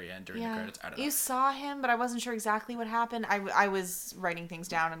very, very end during the credits. I don't know. You saw him, but I wasn't sure exactly what happened. I was writing things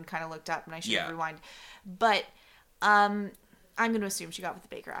down and kind of looked up, and I should have rewind. But I'm going to assume she got with the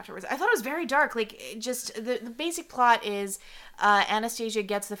baker afterwards. I thought it was very dark. Like, just the basic plot is Anastasia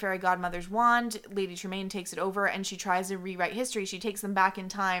gets the fairy godmother's wand. Lady Tremaine takes it over, and she tries to rewrite history. She takes them back in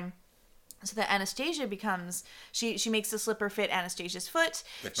time. So that Anastasia becomes, she makes the slipper fit Anastasia's foot.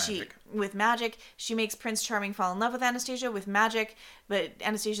 With magic. She makes Prince Charming fall in love with Anastasia with magic. But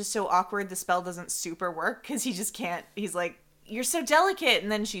Anastasia's so awkward, the spell doesn't super work because he just can't. He's like, you're so delicate.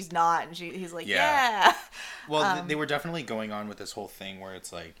 And then she's not. And he's like, yeah. Well, they were definitely going on with this whole thing where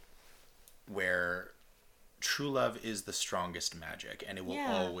it's like, where true love is the strongest magic and it will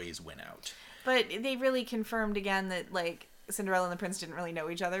always win out. But they really confirmed again that, like, Cinderella and the prince didn't really know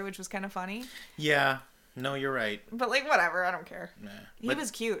each other, which was kind of funny. Yeah. No, you're right. But, like, whatever. I don't care. Nah. He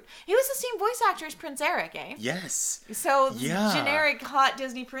was cute. He was the same voice actor as Prince Eric, eh? Yes. So, generic hot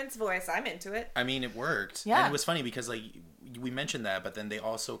Disney prince voice. I'm into it. I mean, it worked. Yeah. And it was funny because, like, we mentioned that, but then they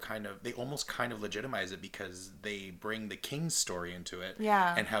also almost kind of legitimize it because they bring the king's story into it.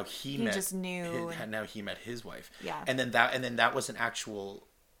 Yeah. And how he met. Just knew. And how he met his wife. Yeah. And then that was an actual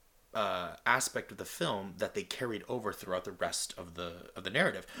aspect of the film that they carried over throughout the rest of the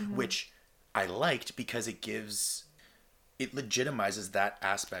narrative, which I liked because it legitimizes that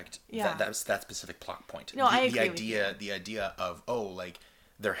aspect, that specific plot point. No, I agree with you. The idea of, like,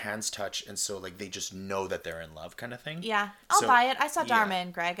 their hands touch and so, like, they just know that they're in love kind of thing. Yeah, I'll buy it. I saw Dharma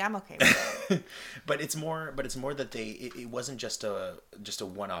and Greg. I'm okay with it. but it's more that it wasn't just a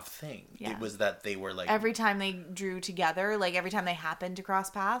one-off thing. Yeah. It was that they were, like, every time they drew together, like every time they happened to cross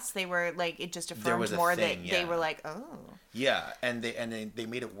paths, they were like, it just affirmed more that they were like, oh. Yeah, and they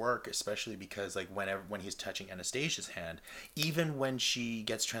made it work, especially because, like, when he's touching Anastasia's hand, even when she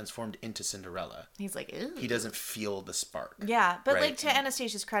gets transformed into Cinderella, he's like, ew. He doesn't feel the spark. Yeah, but like, to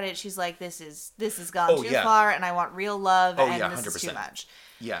Anastasia's credit, she's like, this has gone too far, and I want real love, and 100%. This is too much.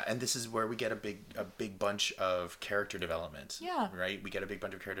 Yeah, and this is where we get a big bunch of character development. Yeah. Right? We get a big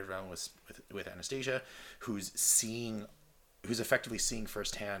bunch of character development with Anastasia, who's effectively seeing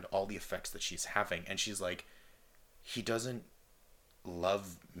firsthand all the effects that she's having, and she's like, he doesn't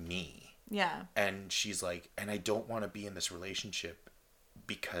love me. Yeah. And she's like, and I don't want to be in this relationship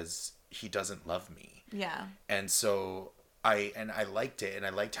because he doesn't love me. Yeah. And so I liked it, and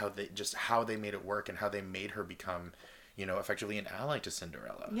I liked how they made it work and how they made her become, effectively an ally to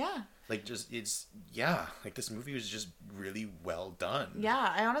Cinderella. Yeah. Like, like, this movie was just really well done.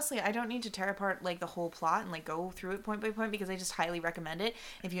 Yeah, I don't need to tear apart, like, the whole plot and, like, go through it point by point, because I just highly recommend it.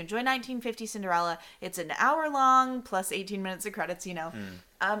 If you enjoy 1950 Cinderella, it's an hour long plus 18 minutes of credits,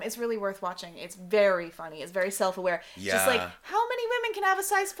 It's really worth watching. It's very funny. It's very self-aware. Yeah. Just like, how many women can have a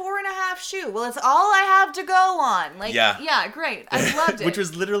size 4.5 shoe? Well, it's all I have to go on. Like, yeah, great. I loved it. Which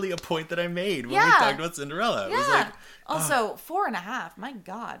was literally a point that I made when we talked about Cinderella. Yeah. It was like, also, 4.5, my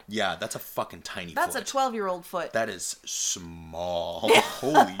God. Yeah, that's a fucking tiny That's foot. a 12-year-old foot. That is small.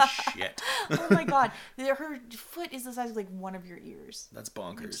 Holy shit. Oh my God. Her foot is the size of, like, one of your ears. That's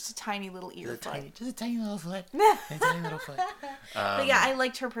bonkers. Just a tiny little ear foot. Just a tiny little foot. A tiny little foot. But yeah, I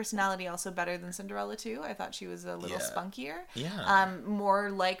liked her personality also better than Cinderella too. I thought she was a little spunkier. Yeah. More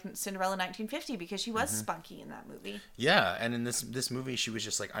like Cinderella 1950 because she was spunky in that movie. Yeah, and in this movie, she was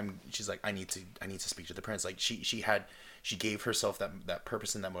just like, she's like, I need to speak to the prince. Like, she gave herself that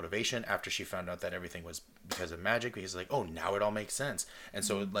purpose and that motivation after she found out that everything was because of magic, because, like, oh, now it all makes sense. And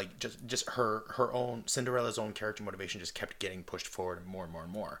so, like, just her own, Cinderella's own character motivation just kept getting pushed forward and more and more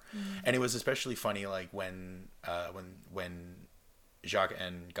and more. And it was especially funny, like, when Jacques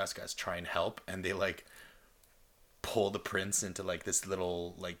and Gus try and help, and they, like, pull the prince into, like, this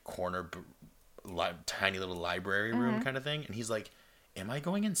little, like, corner tiny little library room kind of thing, and he's like, am I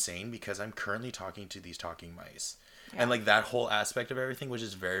going insane because I'm currently talking to these talking mice? And, like, that whole aspect of everything was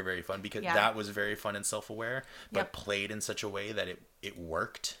just very, very fun, because that was very fun and self-aware, but played in such a way that it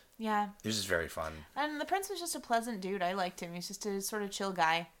worked. Yeah. It was just very fun. And the prince was just a pleasant dude. I liked him. He's just a sort of chill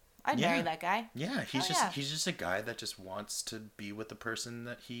guy. I'd marry that guy. Yeah, he's just a guy that just wants to be with the person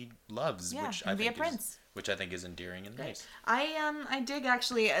that he loves, which I think is endearing and nice. I dig,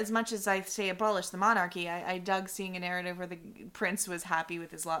 actually, as much as I say abolish the monarchy, I dug seeing a narrative where the prince was happy with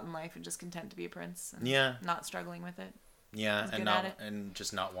his lot in life and just content to be a prince. And not struggling with it. Yeah, and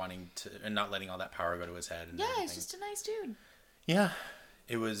just not wanting to, and not letting all that power go to his head. And he's just a nice dude. Yeah,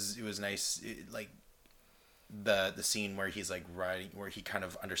 it was nice. The scene where he's, like, riding, where he kind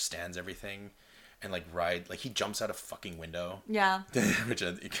of understands everything, and like ride, like he jumps out a fucking window. Yeah. Which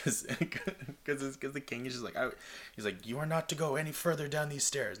because the king is just like, he's like, you are not to go any further down these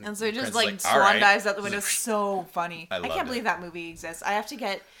stairs. And so he just Prince is like swan "All dives out the right." window. So funny. I loved can't it. believe that movie exists. I have to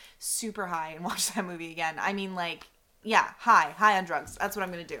get super high and watch that movie again. I mean, like, yeah, high on drugs. That's what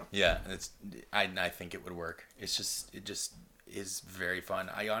I'm gonna do. Yeah, I think it would work. It just is very fun.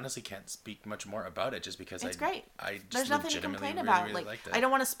 I honestly can't speak much more about it just because It's great. I just There's nothing to legitimately complain really, about. really Like, liked it. I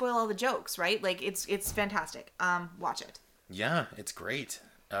don't want to spoil all the jokes, right? Like, it's fantastic. Watch it. Yeah, it's great.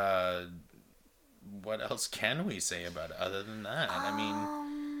 What else can we say about it other than that? I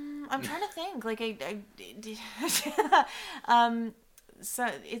mean, I'm trying to think. Like, so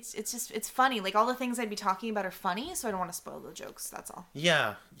it's funny. Like, all the things I'd be talking about are funny, so I don't want to spoil the jokes. That's all.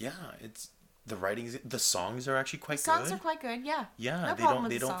 yeah, it's the writings, the songs are actually quite Songs good. are quite good. Yeah. Yeah, No they problem don't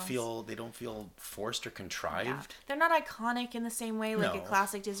with the songs. they don't feel forced or contrived. Yeah. They're not iconic in the same way like a No.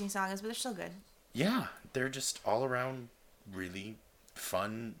 classic Disney song is, but they're still good. Yeah, they're just all around really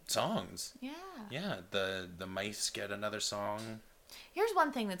fun songs. Yeah. Yeah, the mice get another song. Here's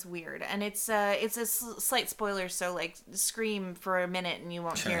one thing that's weird, and it's a slight spoiler, so like scream for a minute and you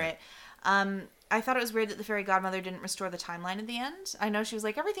won't hear it. I thought it was weird that the fairy godmother didn't restore the timeline at the end. I know she was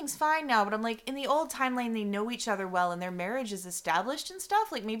like, everything's fine now, but I'm like, in the old timeline, they know each other well and their marriage is established and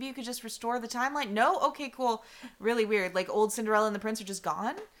stuff. Like, maybe you could just restore the timeline. No? Okay, cool. Really weird. Like, old Cinderella and the prince are just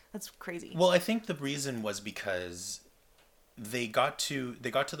gone? That's crazy. Well, I think the reason was because they got to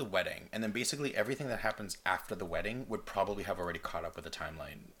the wedding, and then basically everything that happens after the wedding would probably have already caught up with the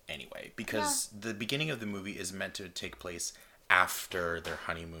timeline anyway, because the beginning of the movie is meant to take place after their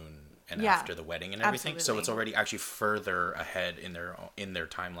honeymoon and after the wedding and everything. So it's already actually further ahead in their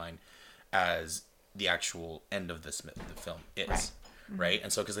timeline as the actual end of the film is. Right?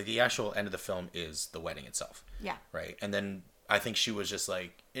 And so because like the actual end of the film is the wedding itself. Yeah. Right? And then I think she was just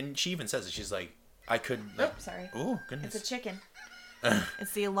like, and she even says it, she's like, I could like, Oops, sorry. Oh, goodness. It's a chicken.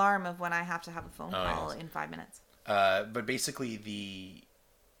 It's the alarm of when I have to have a phone call in 5 minutes. But basically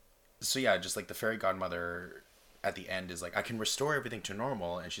so yeah, just like the fairy godmother at the end is like, I can restore everything to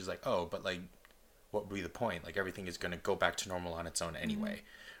normal, and she's like, oh, but like, what would be the point? Like, everything is going to go back to normal on its own anyway,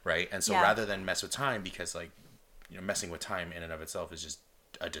 right? And so rather than mess with time, because like, you know, messing with time in and of itself is just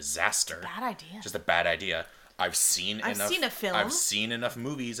a disaster. Bad idea. Just a bad idea. I've seen a film. I've seen enough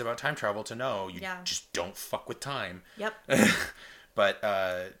movies about time travel to know you just don't fuck with time. Yep. But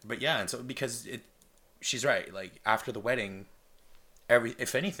yeah, and so because she's right. Like, after the wedding,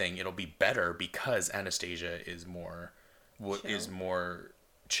 if anything, it'll be better because Anastasia is more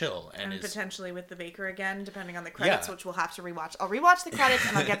chill and is potentially with the baker again, depending on the credits, which we'll have to rewatch. I'll rewatch the credits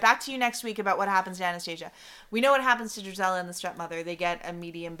and I'll get back to you next week about what happens to Anastasia. We know what happens to Drizella and the stepmother. They get a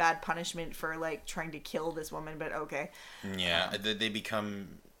medium bad punishment for like trying to kill this woman, but okay. Yeah, they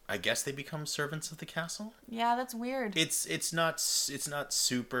become. I guess they become servants of the castle. Yeah, that's weird. It's not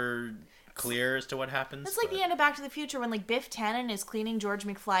super clear as to what happens. It's like the end of Back to the Future when like Biff Tannen is cleaning George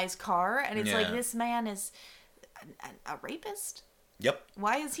McFly's car, and it's like, this man is a rapist. Yep.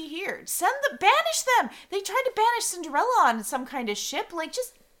 Why is he here? Banish them. They tried to banish Cinderella on some kind of ship. Like,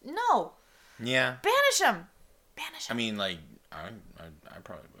 just no. Yeah. Banish him. Banish him. I mean, like, I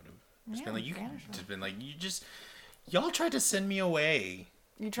probably would have just been like, y'all tried to send me away.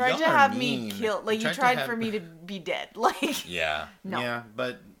 You tried to have me killed. Like, you tried for me to be dead. Like, yeah. No. Yeah,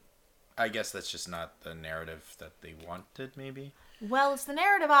 but I guess that's just not the narrative that they wanted, maybe. Well, it's the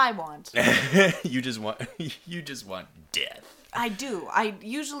narrative I want. You just want death. I do. I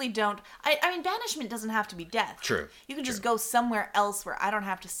usually don't. I mean, banishment doesn't have to be death. True. You can just go somewhere else where I don't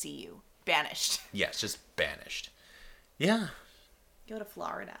have to see you. Banished. Yes, just banished. Yeah. Go to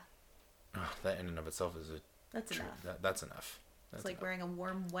Florida. Oh, that in and of itself is That's enough. That's enough. It's like wearing a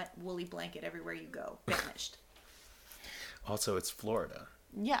warm, wet, woolly blanket everywhere you go. Banished. Also, it's Florida.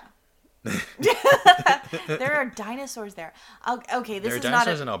 Yeah. There are dinosaurs there. Okay, this is not. There are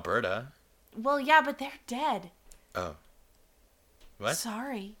dinosaurs in Alberta. Well, yeah, but they're dead. Oh. What?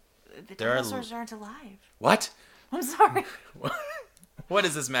 Sorry. The dinosaurs aren't alive. What? I'm sorry. What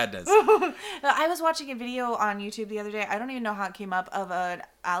is this madness? I was watching a video on YouTube the other day. I don't even know how it came up, of an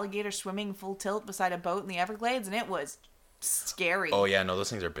alligator swimming full tilt beside a boat in the Everglades, and it was scary. Oh yeah, no, those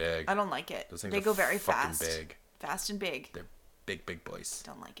things are big. I don't like it. Those things they are go very fucking fast. big. Fast and big. They're big boys.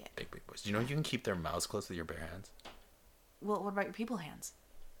 Don't like it. Big boys. Do you know you can keep their mouths closed with your bare hands? Well, what about your people hands?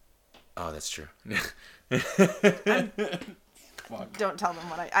 Oh, that's true. Don't tell them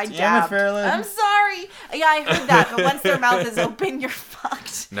what I Damn it, dabbed. Farrelly. I'm sorry. Yeah, I heard that. But once their mouth is open, you're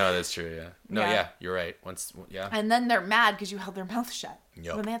fucked. No, that's true. Yeah. No, Yeah. yeah, you're right. Yeah. And then they're mad because you held their mouth shut.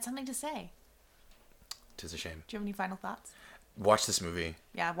 Yup. When they had something to say. Tis a shame. Do you have any final thoughts? Watch this movie.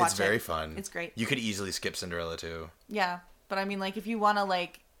 Yeah, watch it. It's very fun. It's great. You could easily skip Cinderella too. Yeah, but I mean, like, if you want to,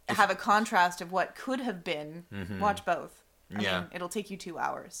 like, have a contrast of what could have been, watch both. I mean, it'll take you 2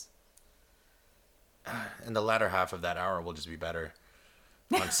 hours. And the latter half of that hour will just be better.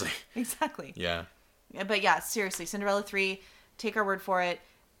 Honestly. Exactly. Yeah. But yeah, seriously, Cinderella 3, take our word for it,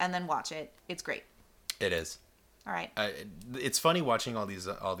 and then watch it. It's great. It is. All right. It's funny watching all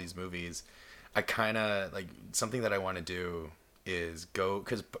these movies. I kind of like something that I want to do is go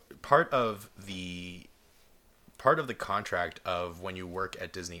because part of the contract of when you work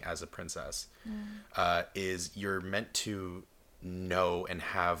at Disney as a princess is you're meant to know and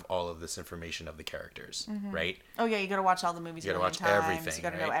have all of this information of the characters, right? Oh yeah, you gotta watch all the movies. You gotta watch everything. You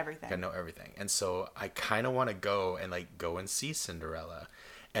gotta right? know everything. You gotta know everything. And so I kind of want to go and see Cinderella,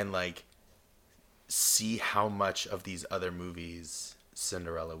 and like see how much of these other movies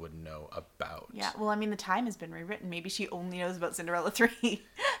Cinderella would know about. Yeah, well, I mean, the time has been rewritten. Maybe she only knows about Cinderella 3.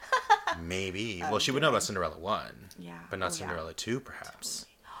 Maybe. Well, she would know about Cinderella 1. Yeah. But not Cinderella 2, perhaps.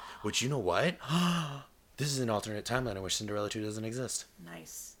 Totally. Which, you know what? This is an alternate timeline in which Cinderella 2 doesn't exist.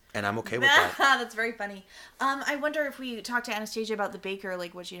 Nice. And I'm okay with that. That's very funny. I wonder if we talked to Anastasia about the baker,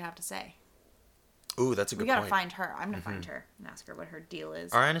 like, what she'd have to say. Ooh, that's a good point. We gotta find her. I'm gonna find her and ask her what her deal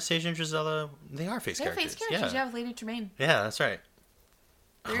is. Are Anastasia and Gisela, they are face characters. They're face characters, yeah, with Lady Tremaine. Yeah, that's right.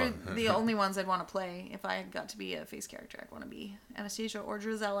 They're the only ones I'd want to play. If I got to be a face character, I'd want to be Anastasia or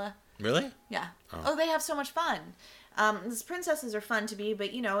Gisela. Really? Yeah. Oh, they have so much fun. These princesses are fun to be,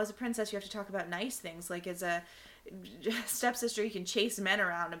 but, you know, as a princess, you have to talk about nice things. Like, as a stepsister, you can chase men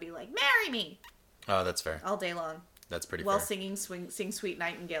around and be like, marry me! Oh, that's fair. All day long. That's pretty While fair. Sing Sweet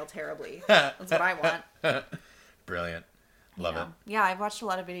Nightingale terribly. That's what I want. Brilliant. Love it. Yeah, I've watched a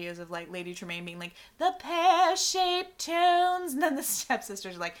lot of videos of, like, Lady Tremaine being like, the pear-shaped tunes, and then the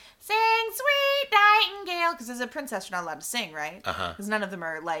stepsisters are like, sing Sweet Nightingale, because as a princess, you're not allowed to sing, right? Because none of them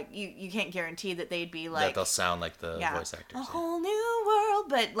are, like, you can't guarantee that they'd be, like... That they'll sound like the voice actors. A whole new world,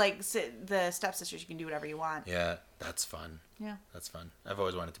 but, like, the stepsisters, you can do whatever you want. Yeah, that's fun. Yeah. That's fun. I've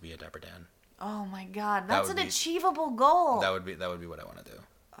always wanted to be a Dapper Dan. Oh, my God. That's an achievable goal. That would be what I want to do.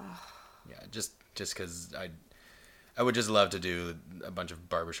 Yeah, just because I would just love to do a bunch of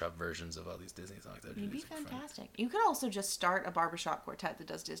barbershop versions of all these Disney songs. It'd be fantastic. You could also just start a barbershop quartet that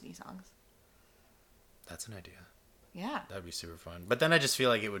does Disney songs. That's an idea. Yeah. That would be super fun. But then I just feel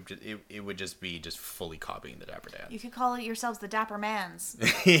like it would just be just fully copying the Dapper Dan. You could call it yourselves the Dapper Mans.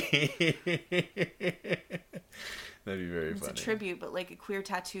 That'd be very funny. It's a tribute, but like a queer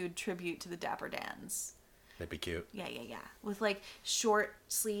tattooed tribute to the Dapper Dans. That'd be cute. Yeah. With like short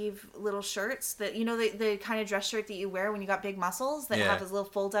sleeve little shirts that, you know, the kind of dress shirt that you wear when you got big muscles that have this little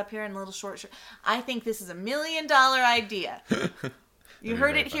fold up here and a little short shirt. I think this is $1 million idea. You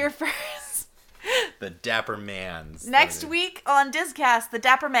heard it here first. The Dapper Mans. Next week on Discast, the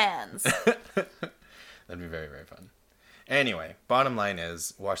Dapper Mans. That'd be very, very fun. Anyway, bottom line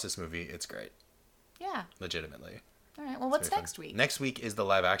is, watch this movie. It's great. Yeah. Legitimately. All right. Well, what's next week? Next week is the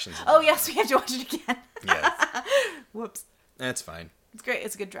live action. Oh, yes. We have to watch it again. Yes. Whoops. That's fine. It's great.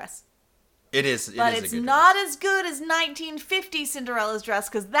 It's a good dress. It is. But it's not as good as 1950 Cinderella's dress,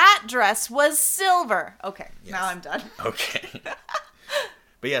 because that dress was silver. Okay. Yes. Now I'm done. Okay.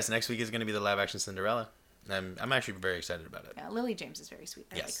 But yes, next week is going to be the live action Cinderella. I'm actually very excited about it. Yeah, Lily James is very sweet.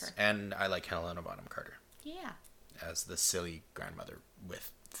 I like her. And I like Helena Bonham Carter. Yeah. As the silly grandmother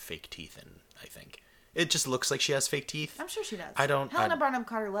with fake teeth, and I think it just looks like she has fake teeth. I'm sure she does. Helena Bonham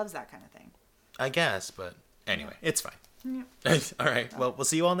Carter loves that kind of thing. I guess, but anyway, it's fine. Yeah. All right. Well, we'll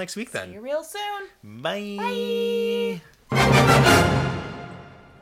see you all next week then. See you real soon. Bye. Bye.